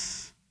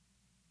times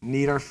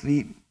need our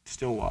feet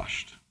still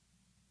washed.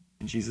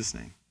 In Jesus'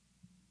 name.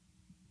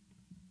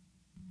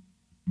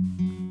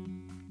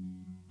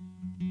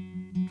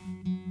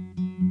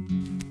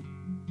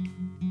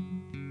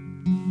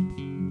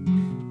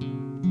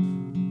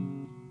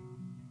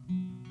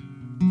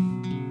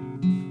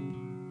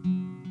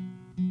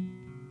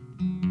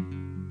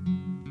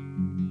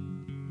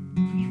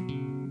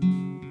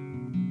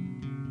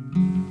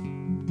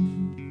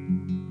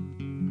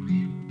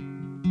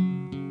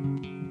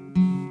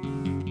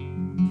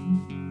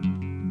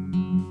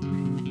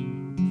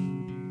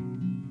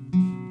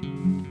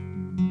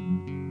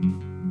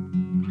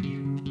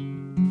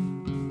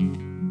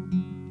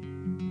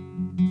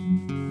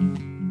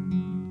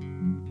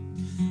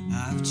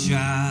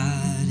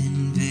 Tried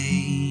in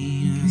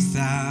vain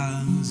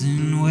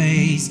 1,000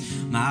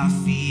 ways, my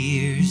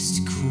fears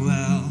to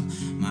quell,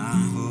 my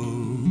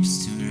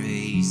hopes to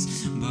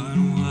raise. But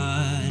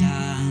what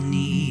I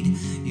need,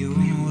 your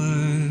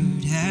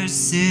word has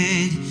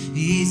said,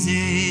 is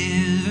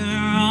ever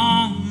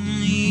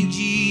only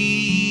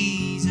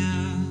Jesus.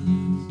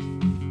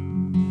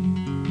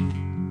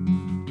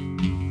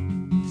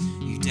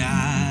 You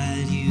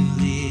died, you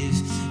live,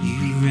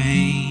 you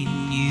reign,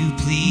 you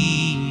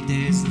plead.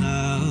 There's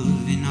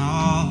love in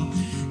all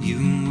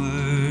your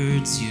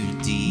words, your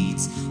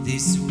deeds.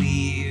 This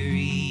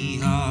weary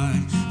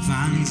heart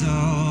finds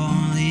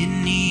all it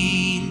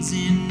needs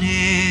in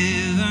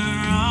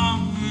ever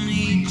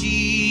only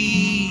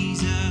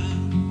Jesus.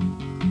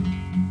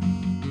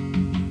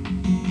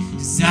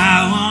 'Cause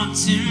I want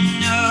to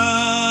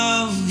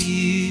know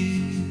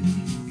you,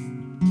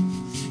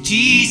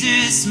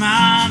 Jesus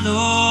my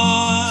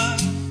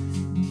Lord,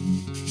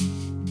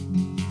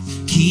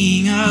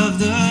 King of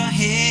the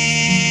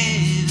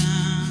heavens,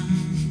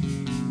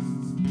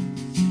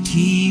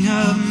 King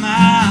of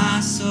my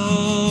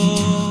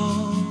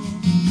soul.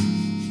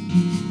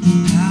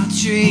 How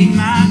trade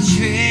my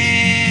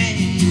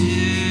treasure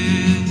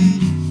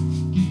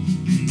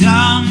and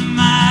all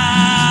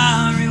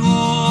my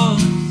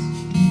rewards,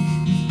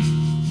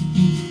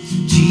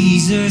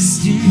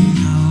 Jesus, to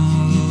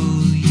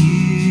know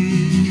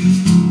you,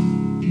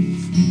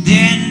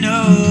 then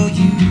know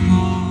you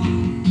more.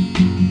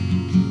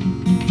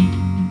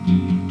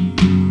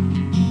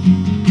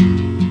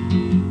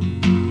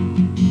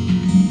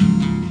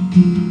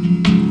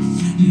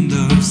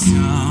 Though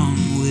some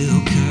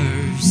will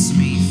curse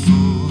me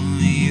for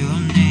your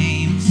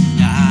name,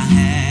 I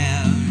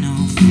have no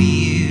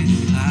fear,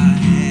 I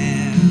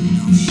have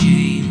no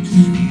shame.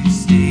 You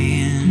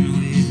stand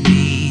with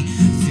me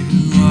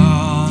through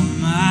all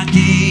my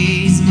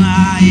days,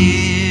 my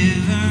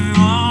ever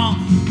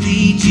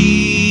only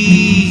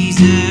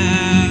Jesus.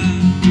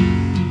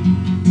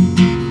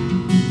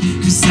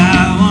 'Cause I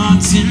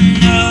want to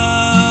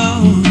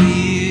know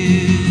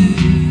you,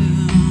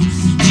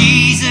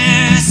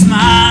 Jesus,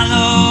 my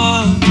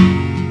Lord,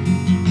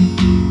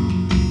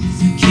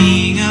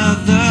 King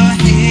of the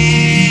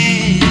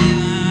heavens,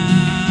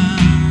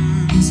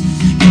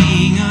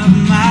 King of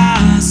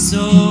my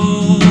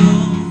soul.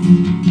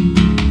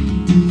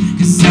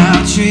 'Cause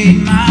I'll trade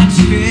my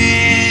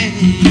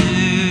treasure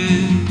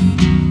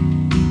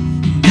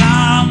and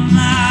all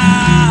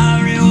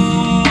my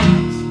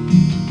rewards,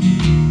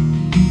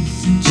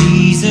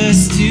 Jesus,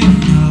 to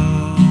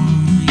know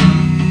you,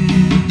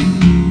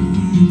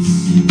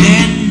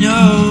 then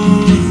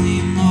know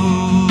you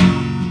more.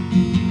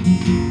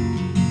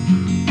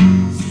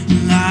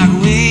 Like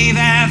wave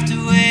after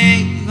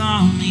wave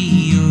on the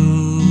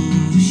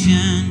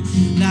ocean,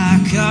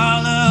 like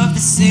all of the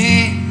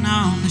sand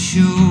on the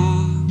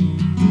shore,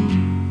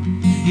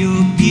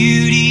 your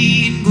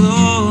beauty and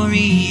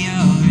glory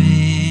are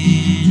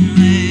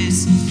endless.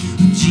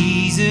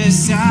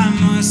 Jesus, I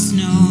must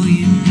know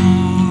you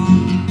more.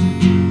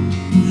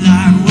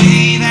 Like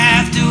wave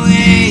after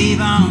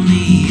wave on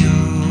the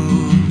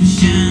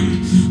ocean,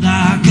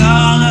 like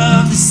all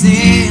of the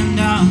sand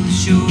on the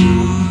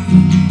shore,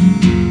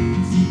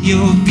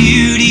 your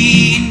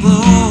beauty and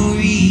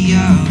glory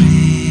are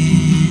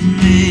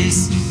endless.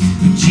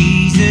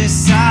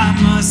 Jesus, I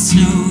must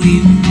know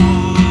you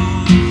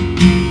more.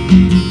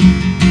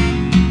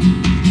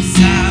 'Cause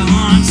I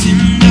want to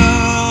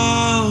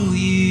know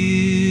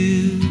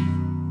you,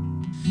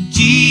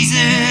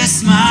 Jesus,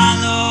 my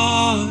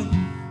Lord,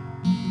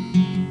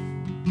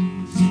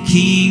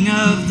 King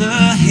of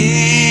the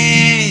heavens,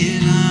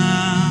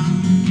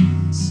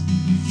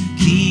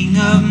 King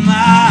of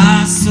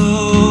my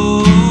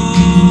soul.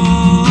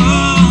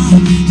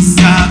 'Cause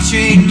I'll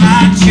trade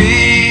my treasure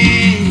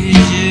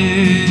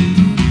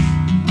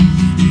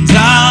and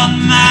all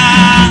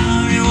my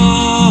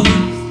rewards,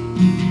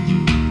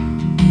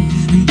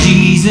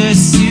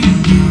 Jesus, to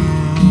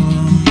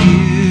know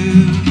you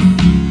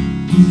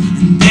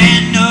and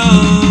then know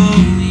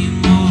you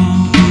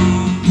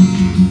more.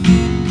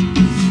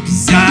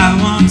 'Cause I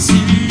want to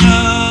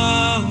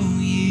know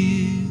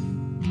you,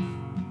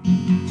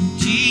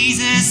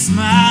 Jesus,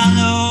 my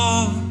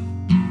Lord,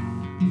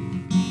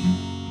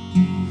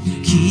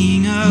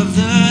 King of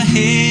the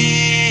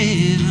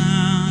heavens,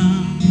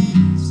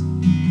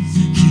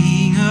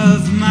 King of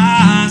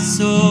my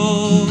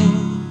soul.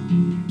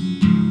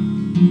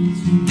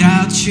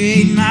 I'll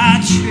trade my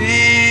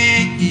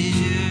treasure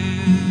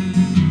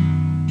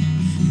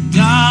and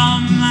all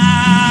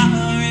my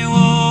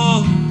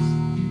rewards,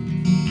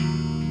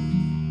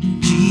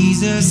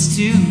 Jesus,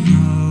 to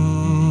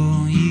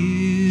know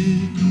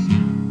you,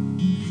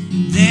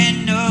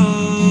 then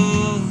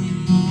know you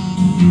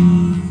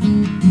more.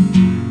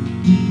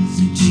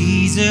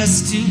 Jesus,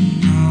 to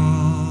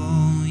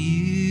know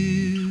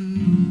you,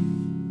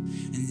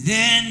 and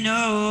then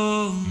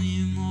know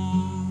you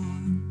more.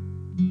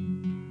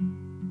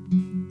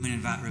 I'm going to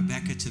invite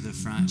Rebecca to the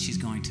front. She's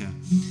going to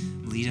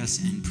lead us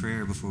in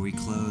prayer before we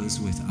close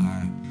with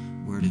our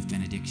word of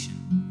benediction.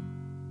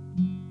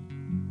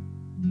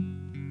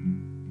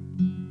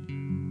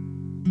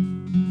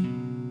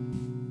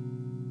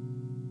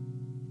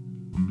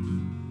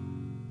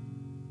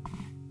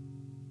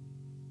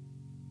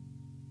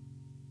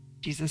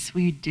 Jesus,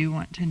 we do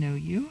want to know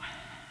you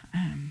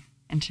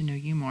and to know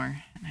you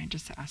more. And I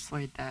just ask,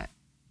 Lord, that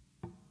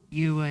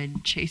you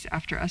would chase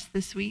after us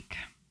this week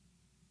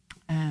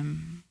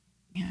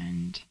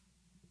and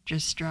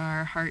just draw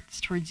our hearts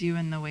towards you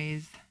in the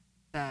ways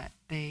that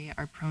they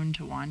are prone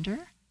to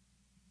wander.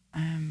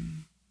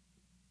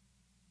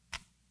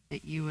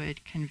 That you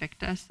would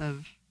convict us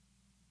of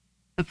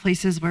the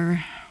places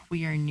where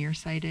we are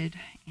nearsighted,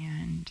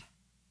 and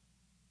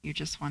you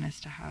just want us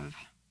to have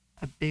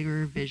a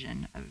bigger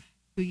vision of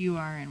who you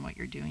are and what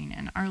you're doing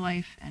in our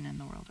life and in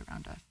the world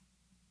around us.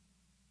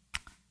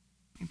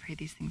 We pray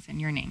these things in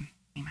your name.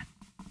 Amen.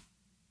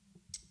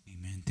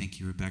 Amen. Thank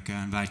you, Rebecca.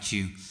 I invite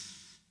you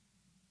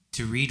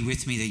to read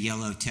with me the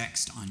yellow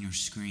text on your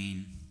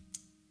screen.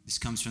 This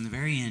comes from the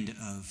very end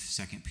of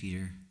 2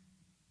 Peter.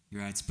 He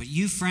writes, "But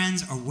you,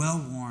 friends, are well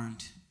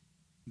warned.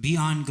 Be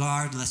on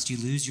guard lest you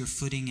lose your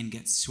footing and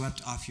get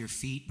swept off your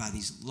feet by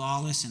these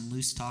lawless and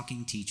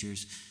loose-talking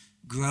teachers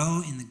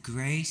grow in the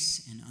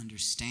grace and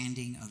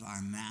understanding of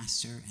our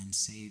Master and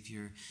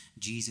Savior,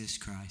 Jesus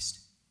Christ.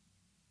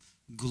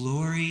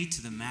 Glory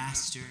to the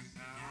Master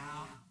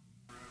now,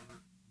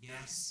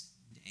 yes,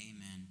 and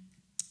amen.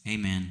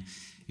 Amen.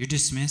 You're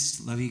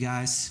dismissed. Love you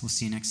guys. We'll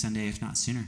see you next Sunday, if not sooner.